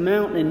going to the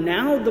mountain. And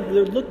now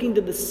they're looking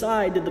to the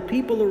side, to the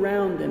people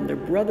around them, their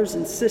brothers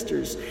and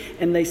sisters.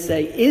 And they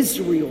say,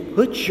 Israel,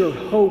 put your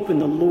hope in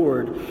the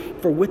Lord.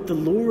 For with the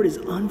Lord is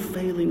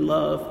unfailing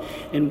love,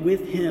 and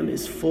with him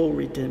is full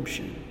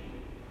redemption.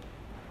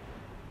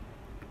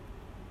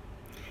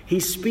 He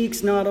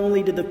speaks not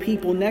only to the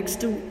people next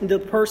to the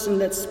person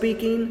that's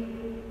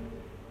speaking,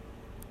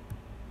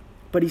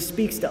 but he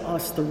speaks to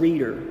us, the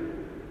reader.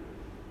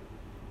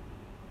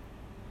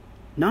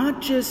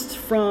 Not just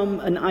from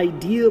an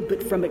idea,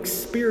 but from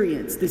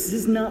experience. This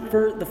is not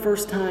the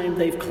first time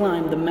they've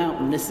climbed the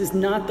mountain. This is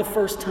not the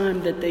first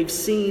time that they've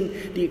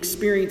seen the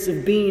experience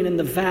of being in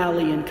the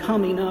valley and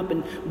coming up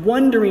and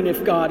wondering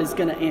if God is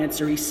going to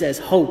answer. He says,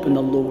 hope in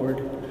the Lord.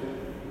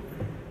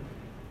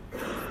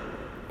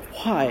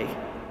 Why?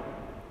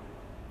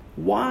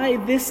 Why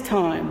this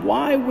time?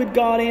 Why would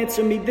God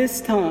answer me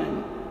this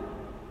time?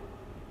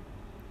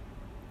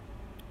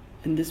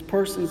 And this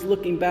person's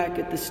looking back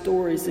at the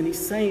stories and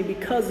he's saying,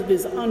 because of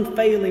his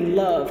unfailing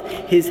love,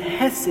 his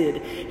hesed,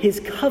 his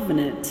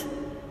covenant,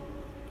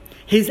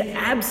 his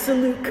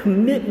absolute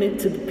commitment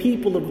to the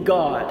people of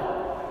God,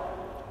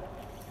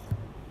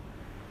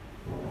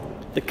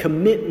 the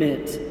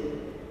commitment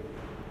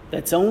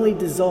that's only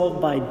dissolved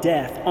by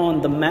death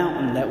on the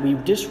mountain that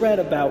we've just read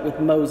about with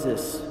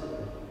Moses.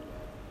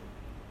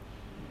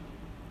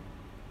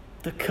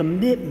 The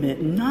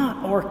commitment,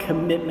 not our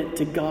commitment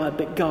to God,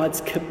 but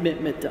God's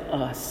commitment to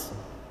us,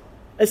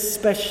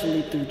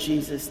 especially through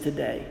Jesus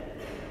today.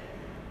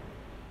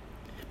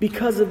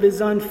 Because of his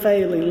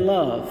unfailing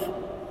love,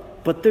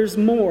 but there's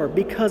more,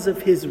 because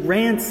of his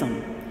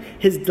ransom,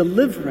 his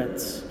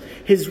deliverance,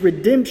 his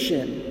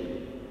redemption.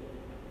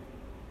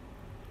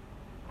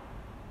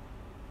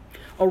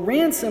 A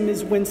ransom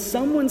is when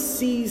someone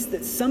sees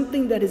that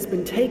something that has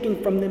been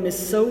taken from them is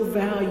so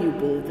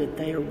valuable that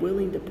they are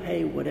willing to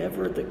pay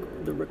whatever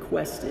the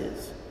request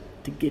is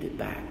to get it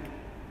back.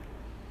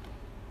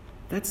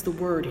 That's the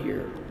word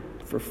here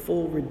for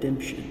full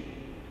redemption.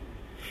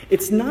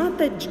 It's not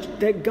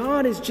that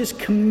God is just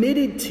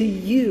committed to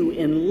you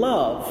in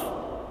love,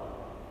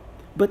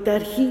 but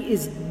that he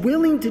is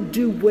willing to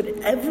do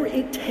whatever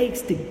it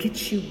takes to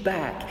get you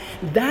back.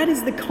 That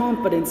is the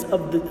confidence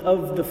of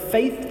the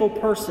faithful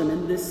person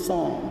in this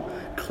psalm,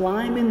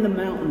 climbing the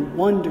mountain,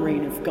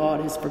 wondering if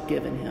God has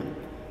forgiven him.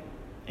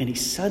 And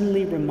he's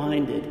suddenly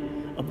reminded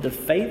of the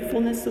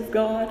faithfulness of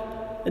God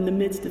in the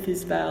midst of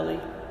his valley,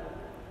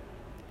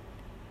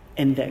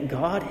 and that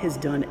God has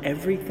done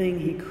everything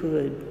he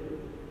could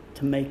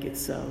to make it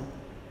so.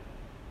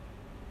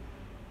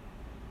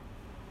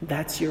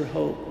 That's your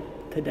hope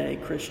today,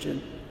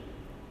 Christian.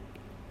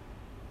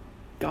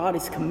 God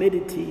is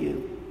committed to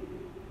you.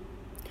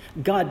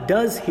 God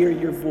does hear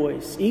your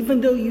voice,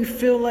 even though you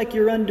feel like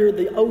you're under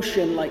the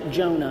ocean like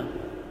Jonah.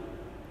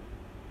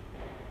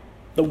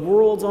 The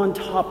world's on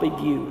top of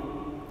you.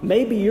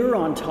 Maybe you're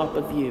on top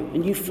of you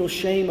and you feel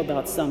shame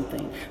about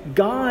something.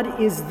 God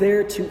is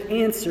there to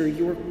answer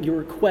your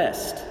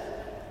request.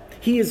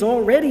 He has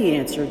already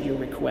answered your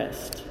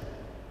request.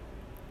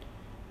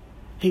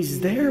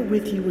 He's there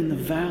with you in the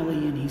valley,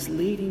 and he's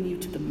leading you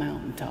to the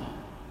mountaintop,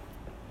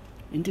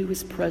 into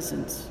his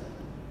presence.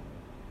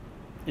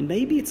 And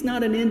maybe it's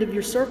not an end of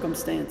your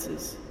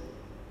circumstances.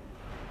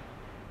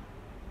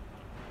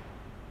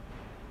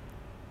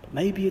 But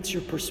maybe it's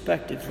your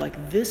perspective,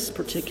 like this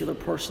particular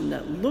person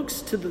that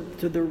looks to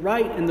the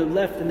right and the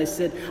left and they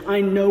said,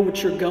 I know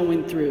what you're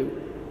going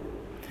through.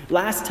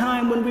 Last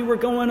time when we were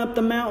going up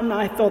the mountain,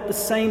 I felt the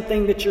same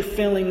thing that you're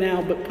feeling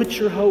now, but put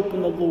your hope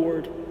in the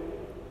Lord.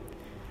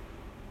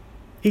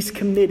 He's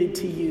committed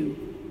to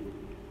you.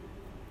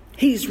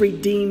 He's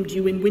redeemed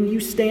you, and when you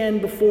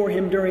stand before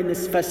Him during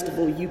this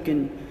festival, you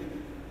can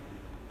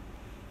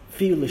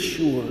feel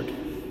assured.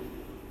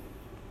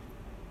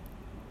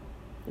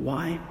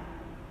 Why?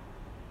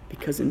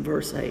 Because in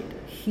verse 8,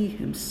 He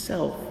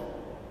Himself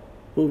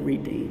will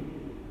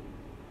redeem.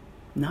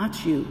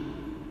 Not you.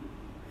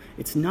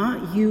 It's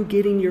not you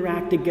getting your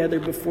act together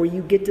before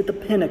you get to the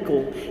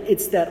pinnacle.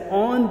 It's that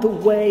on the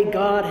way,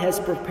 God has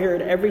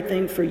prepared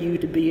everything for you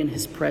to be in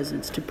His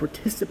presence, to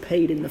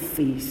participate in the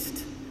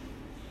feast.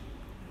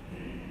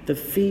 The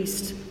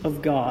feast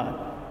of God.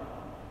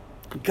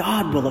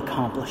 God will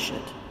accomplish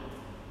it.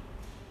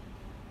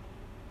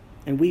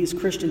 And we as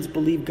Christians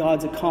believe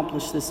God's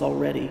accomplished this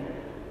already.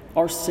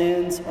 Our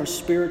sins, our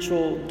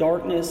spiritual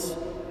darkness,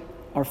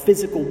 our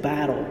physical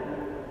battle.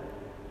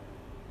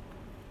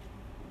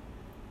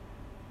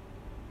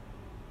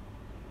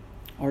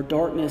 Our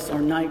darkness,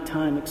 our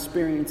nighttime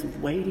experience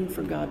of waiting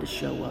for God to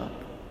show up.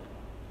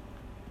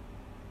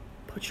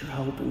 Put your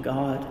hope in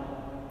God.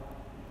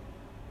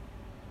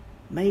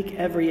 Make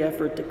every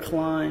effort to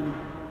climb,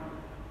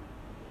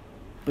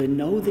 but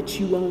know that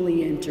you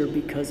only enter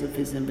because of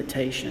His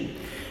invitation.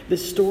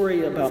 This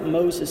story about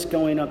Moses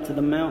going up to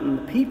the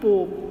mountain, the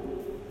people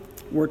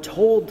were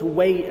told to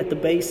wait at the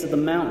base of the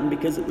mountain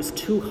because it was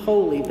too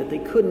holy, that they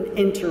couldn't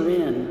enter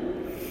in.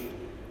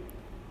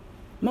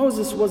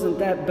 Moses wasn't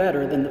that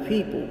better than the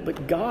people,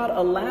 but God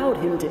allowed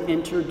him to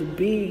enter to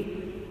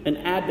be an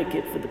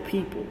advocate for the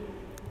people.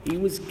 He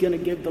was going to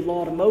give the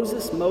law to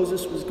Moses.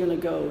 Moses was going to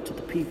go to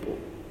the people.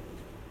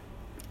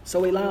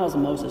 So He allows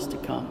Moses to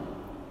come.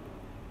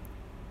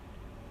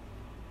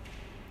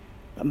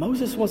 But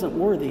Moses wasn't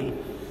worthy.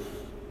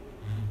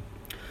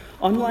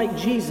 Unlike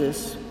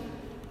Jesus,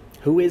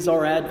 who is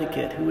our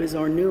advocate, who is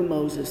our new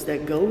Moses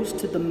that goes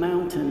to the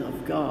mountain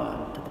of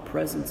God, to the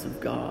presence of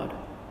God,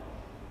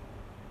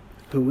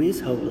 who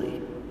is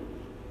holy,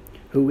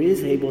 who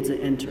is able to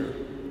enter.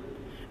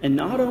 And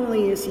not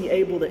only is He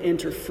able to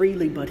enter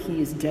freely, but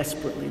He is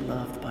desperately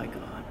loved by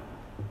God.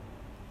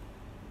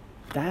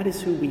 That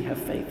is who we have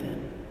faith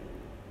in.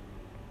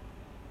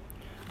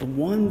 The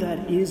one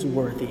that is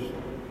worthy,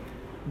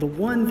 the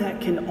one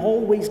that can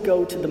always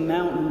go to the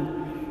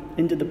mountain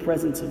into the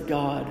presence of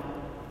God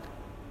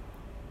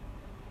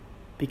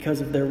because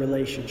of their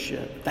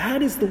relationship.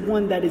 That is the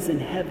one that is in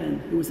heaven,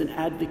 who is an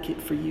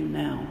advocate for you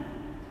now.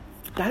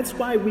 That's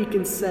why we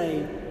can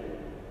say,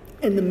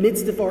 in the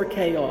midst of our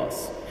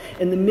chaos,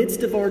 in the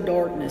midst of our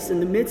darkness, in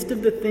the midst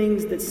of the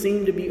things that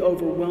seem to be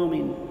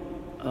overwhelming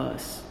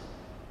us,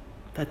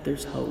 that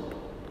there's hope.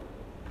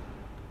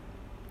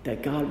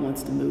 That God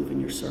wants to move in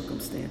your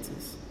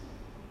circumstances.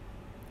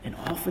 And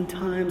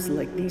oftentimes,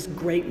 like these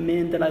great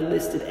men that I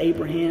listed,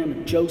 Abraham,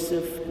 and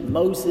Joseph, and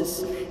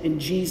Moses,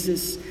 and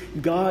Jesus,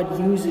 God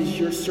uses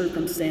your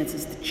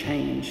circumstances to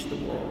change the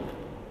world.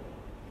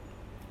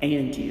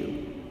 And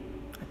you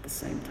at the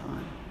same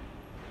time.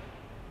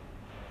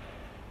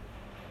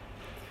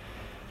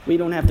 We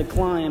don't have to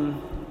climb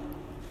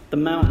the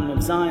mountain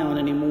of Zion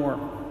anymore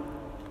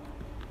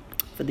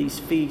for these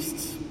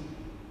feasts.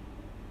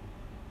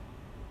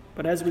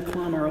 But as we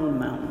climb our own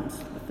mountains,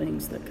 the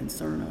things that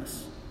concern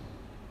us,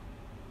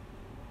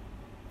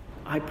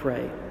 I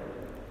pray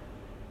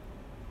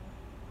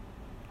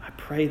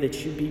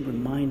that you be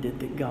reminded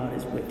that God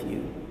is with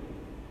you.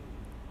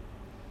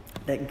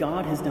 That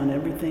God has done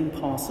everything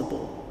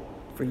possible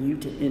for you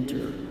to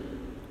enter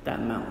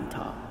that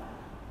mountaintop.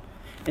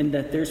 And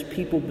that there's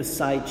people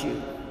beside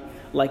you,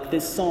 like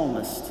this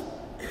psalmist,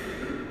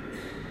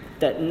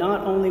 that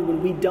not only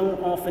when we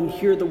don't often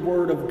hear the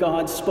word of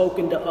God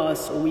spoken to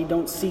us, or we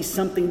don't see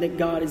something that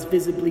God is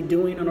visibly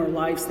doing in our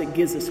lives that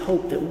gives us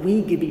hope, that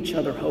we give each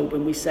other hope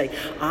and we say,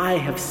 I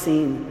have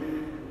seen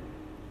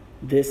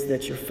this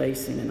that you're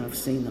facing, and I've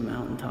seen the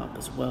mountaintop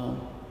as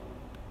well.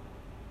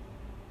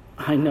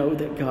 I know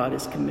that God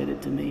is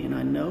committed to me, and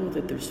I know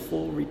that there's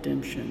full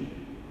redemption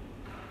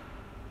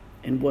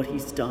in what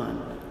He's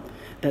done.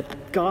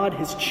 That God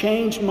has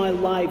changed my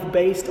life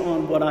based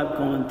on what I've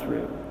gone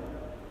through.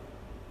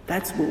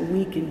 That's what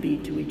we can be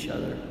to each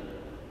other.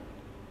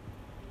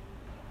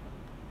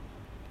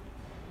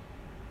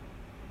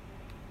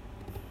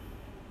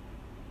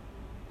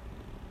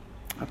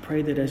 I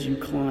pray that as you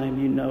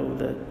climb, you know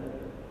that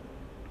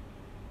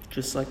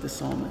just like the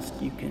psalmist,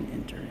 you can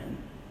enter in.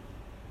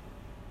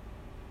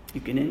 You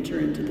can enter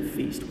into the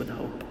feast with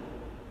hope.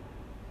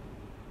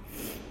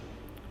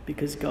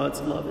 Because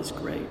God's love is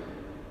great.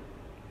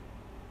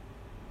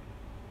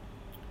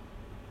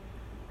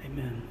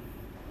 Amen.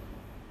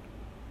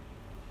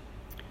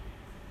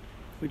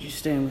 Would you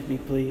stand with me,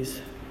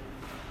 please?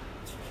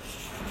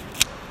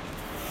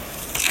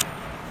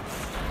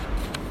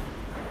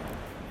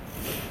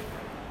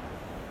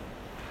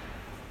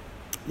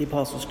 The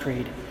Apostles'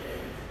 Creed.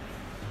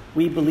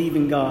 We believe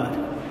in God,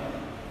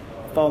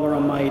 Father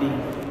Almighty,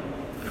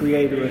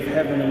 Creator of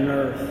heaven and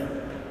earth.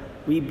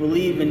 We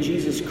believe in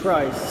Jesus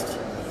Christ,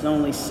 His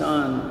only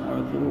Son, our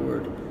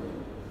Lord,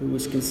 who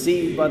was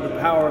conceived by the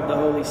power of the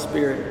Holy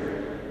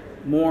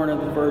Spirit, born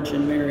of the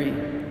Virgin Mary.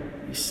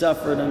 He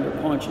suffered under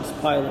Pontius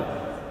Pilate,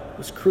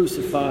 was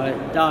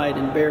crucified, died,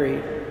 and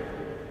buried.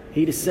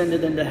 He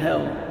descended into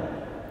hell.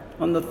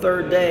 On the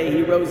third day,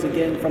 He rose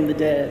again from the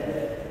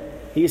dead.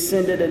 He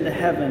ascended into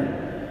heaven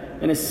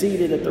and is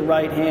seated at the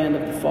right hand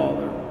of the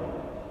Father.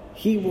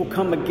 He will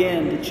come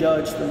again to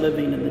judge the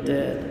living and the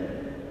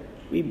dead.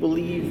 We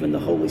believe in the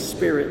Holy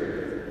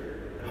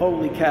Spirit,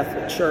 Holy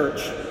Catholic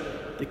Church,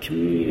 the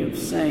communion of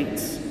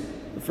saints,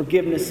 the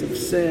forgiveness of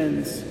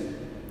sins,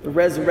 the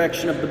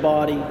resurrection of the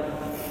body,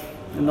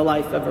 and the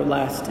life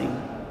everlasting.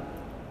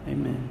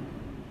 Amen.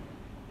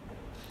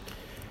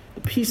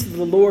 The peace of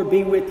the Lord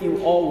be with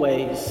you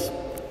always.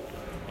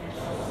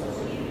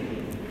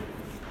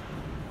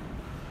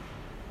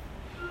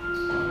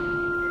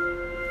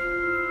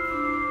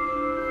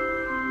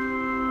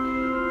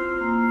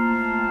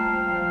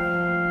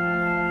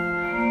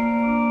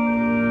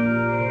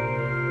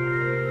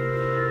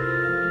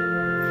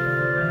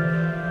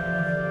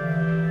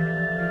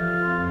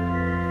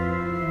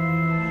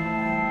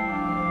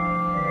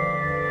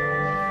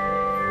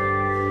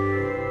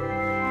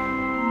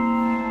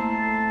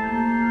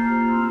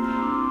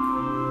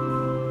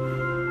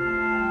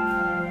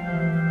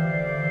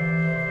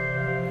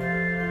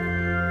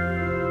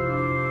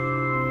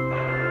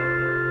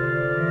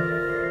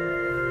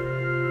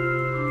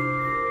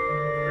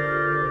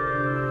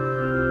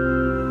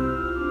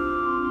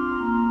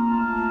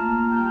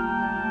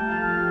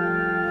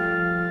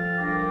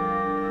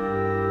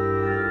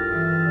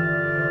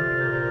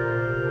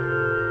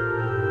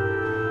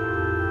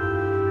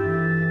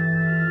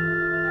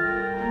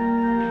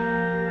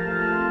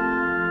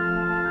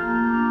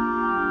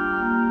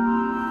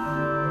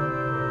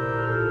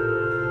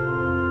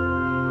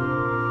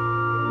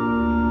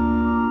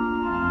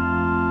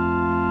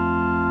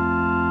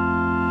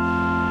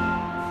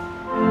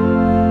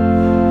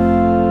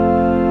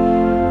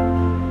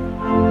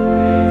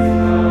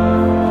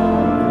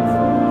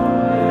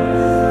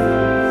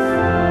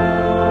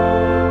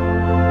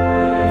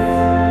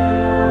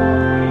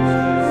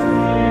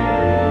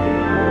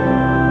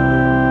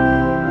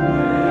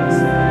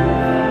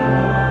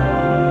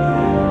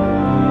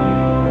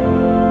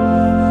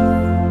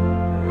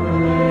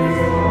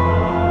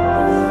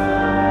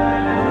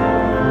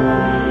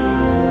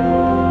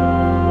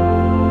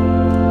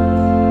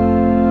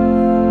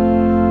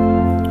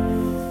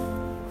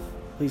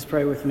 Please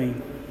pray with me.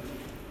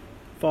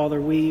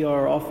 Father, we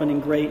are often in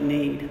great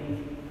need.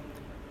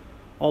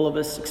 All of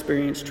us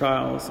experience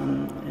trials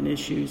and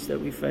issues that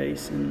we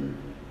face, and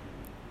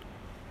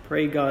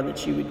pray, God,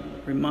 that you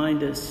would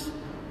remind us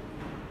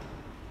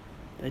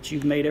that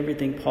you've made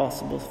everything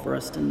possible for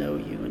us to know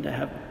you and to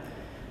have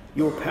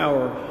your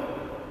power.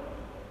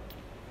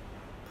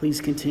 Please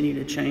continue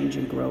to change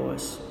and grow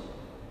us.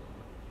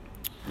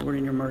 Lord,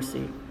 in your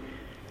mercy,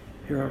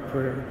 hear our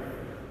prayer.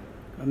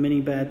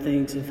 Many bad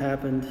things have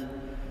happened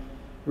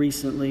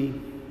recently,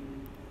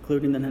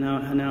 including the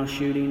Hanau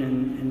shooting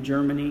in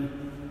Germany.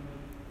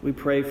 We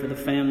pray for the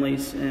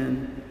families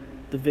and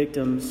the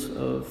victims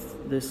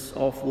of this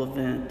awful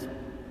event.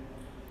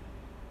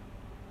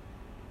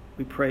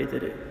 We pray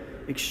that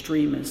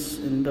extremists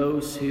and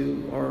those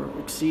who are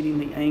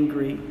exceedingly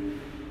angry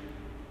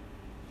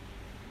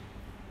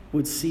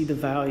would see the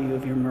value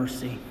of your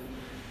mercy.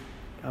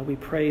 God, we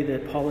pray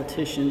that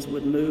politicians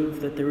would move,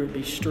 that there would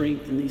be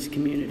strength in these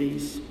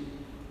communities.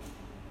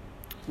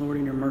 Lord,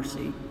 in your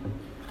mercy,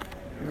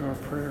 hear our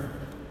prayer.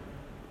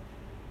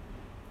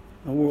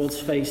 The world's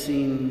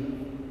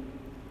facing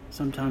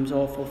sometimes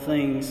awful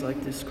things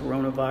like this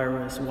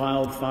coronavirus,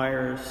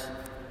 wildfires,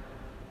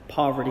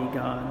 poverty,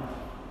 God.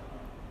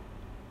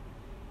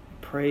 We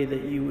pray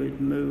that you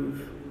would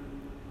move.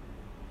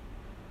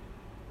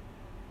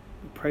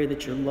 We pray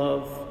that your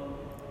love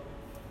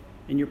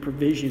and your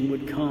provision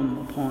would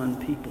come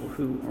upon people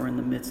who are in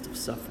the midst of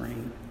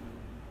suffering.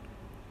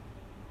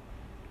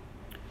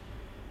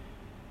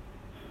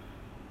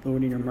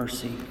 Lord, in your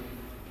mercy,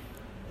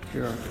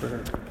 hear our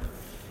prayer.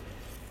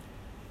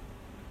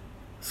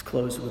 Let's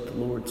close with the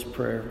Lord's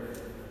Prayer.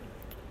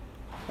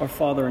 Our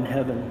Father in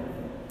heaven,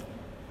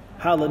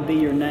 hallowed be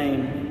your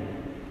name.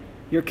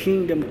 Your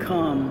kingdom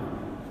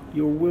come,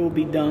 your will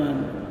be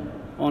done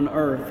on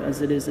earth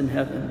as it is in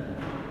heaven.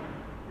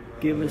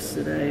 Give us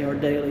today our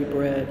daily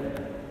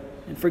bread,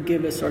 and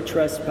forgive us our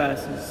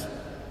trespasses,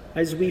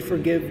 as we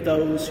forgive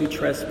those who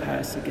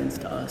trespass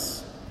against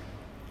us.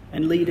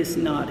 And lead us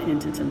not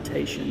into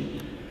temptation,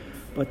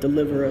 but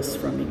deliver us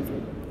from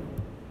evil.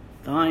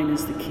 Thine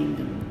is the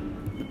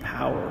kingdom, the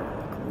power,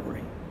 and the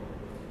glory,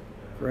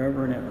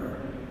 forever and ever.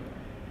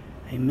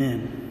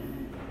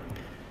 Amen.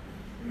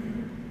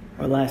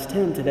 Our last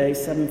hymn today,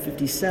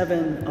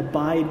 757,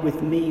 Abide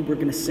With Me. We're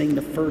going to sing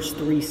the first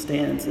three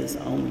stanzas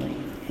only.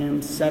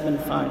 Hymn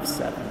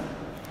 757.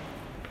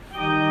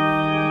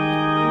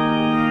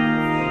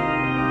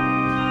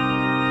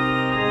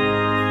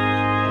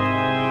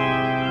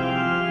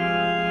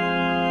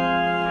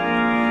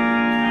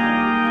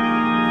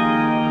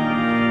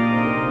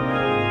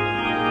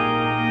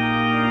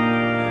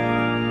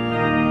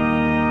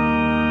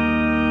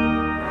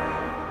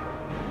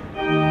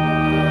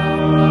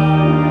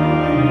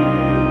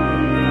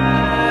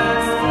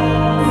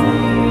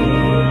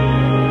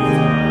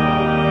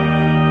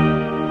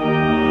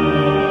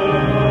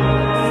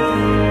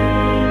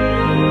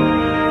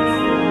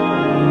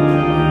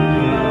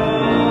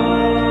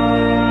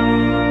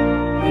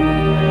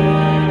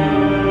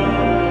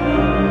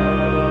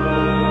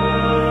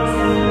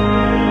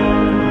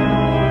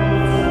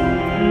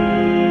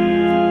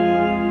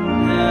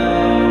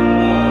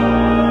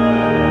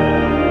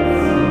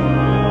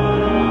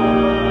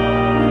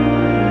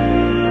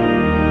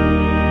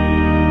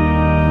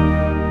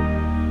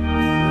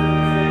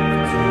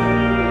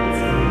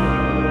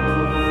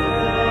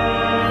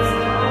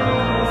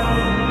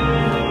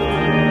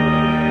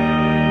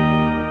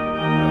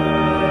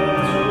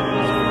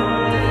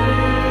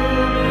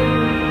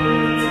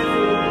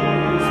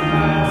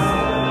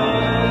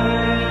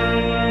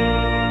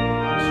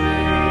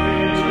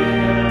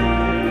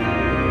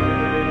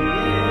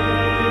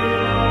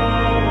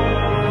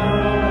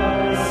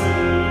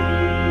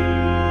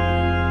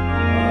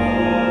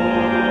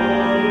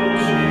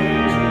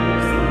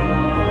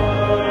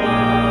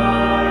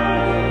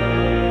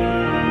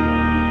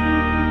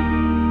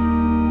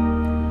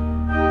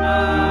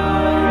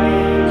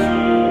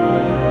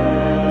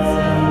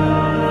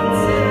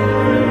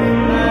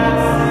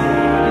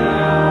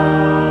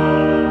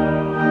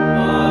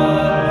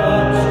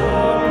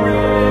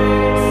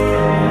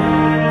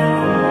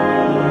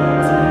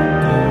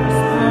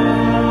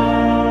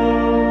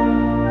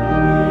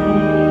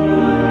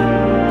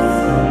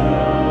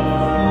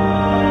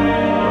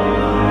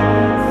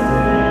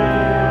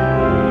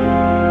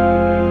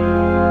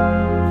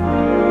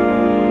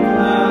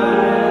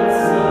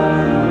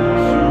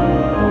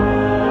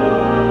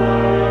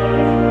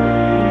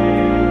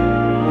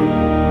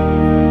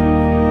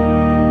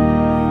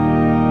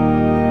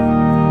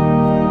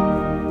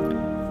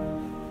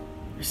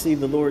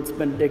 the Lord's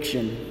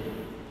benediction.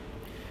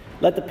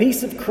 Let the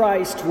peace of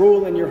Christ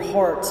rule in your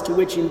hearts, to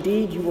which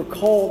indeed you were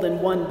called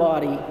in one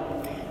body,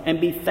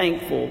 and be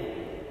thankful.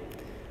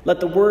 Let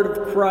the word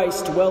of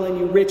Christ dwell in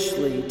you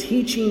richly,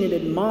 teaching and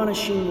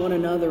admonishing one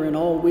another in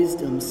all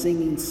wisdom,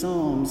 singing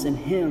psalms and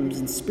hymns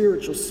and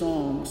spiritual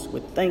songs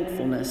with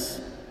thankfulness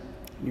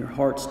in your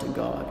hearts to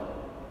God.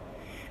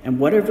 And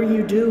whatever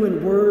you do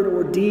in word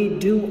or deed,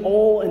 do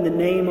all in the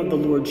name of the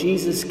Lord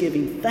Jesus,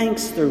 giving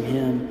thanks through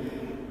him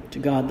to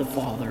God the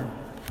Father.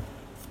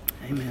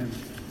 Amen.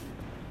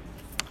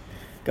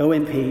 Go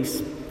in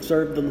peace.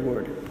 Serve the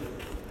Lord.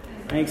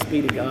 Thanks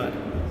be to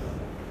God.